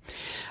about them.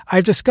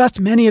 I've discussed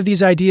many of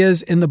these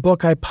ideas in the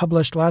book I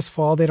published last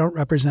fall. They don't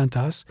represent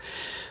us.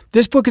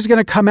 This book is going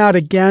to come out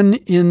again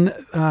in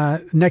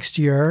next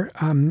year,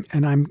 and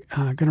I'm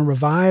going to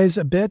revise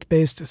a bit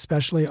based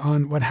especially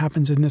on what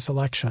happens in this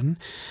election.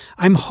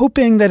 I'm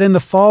hoping that in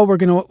the fall we're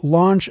going to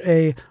launch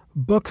a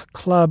book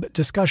club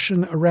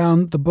discussion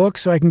around the book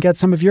so I can get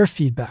some of your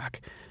feedback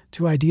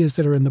to ideas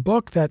that are in the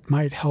book that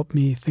might help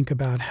me think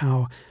about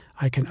how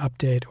I can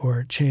update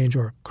or change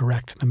or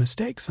correct the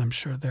mistakes. I'm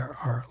sure there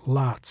are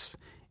lots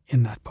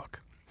in that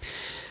book.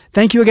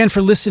 Thank you again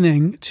for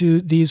listening to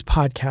these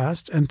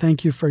podcasts, and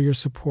thank you for your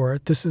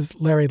support. This is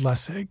Larry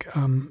Lessig.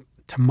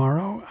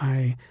 Tomorrow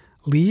I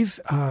leave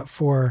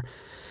for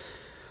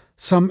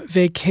some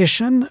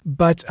vacation,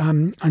 but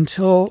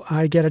until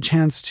I get a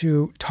chance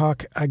to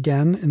talk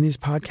again in these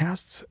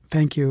podcasts,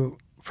 thank you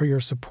for your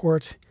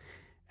support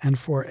and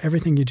for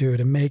everything you do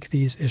to make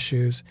these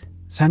issues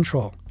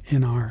central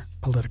in our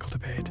political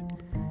debate.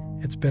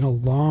 It's been a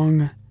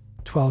long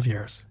 12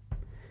 years.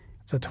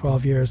 It's a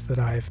 12 years that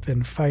I've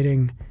been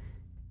fighting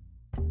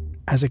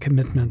as a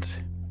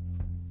commitment,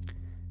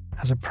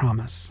 as a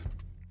promise,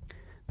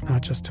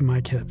 not just to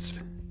my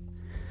kids,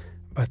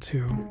 but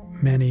to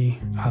many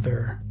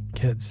other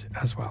kids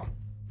as well.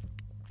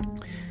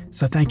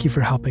 So thank you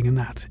for helping in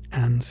that.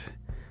 And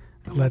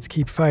let's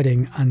keep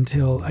fighting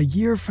until a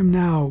year from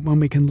now when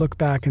we can look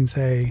back and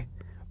say,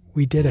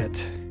 we did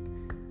it.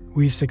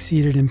 We've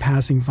succeeded in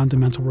passing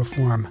fundamental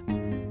reform.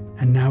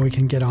 And now we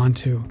can get on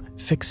to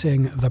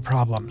fixing the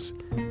problems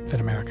that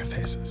America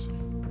faces.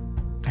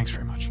 Thanks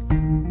very much.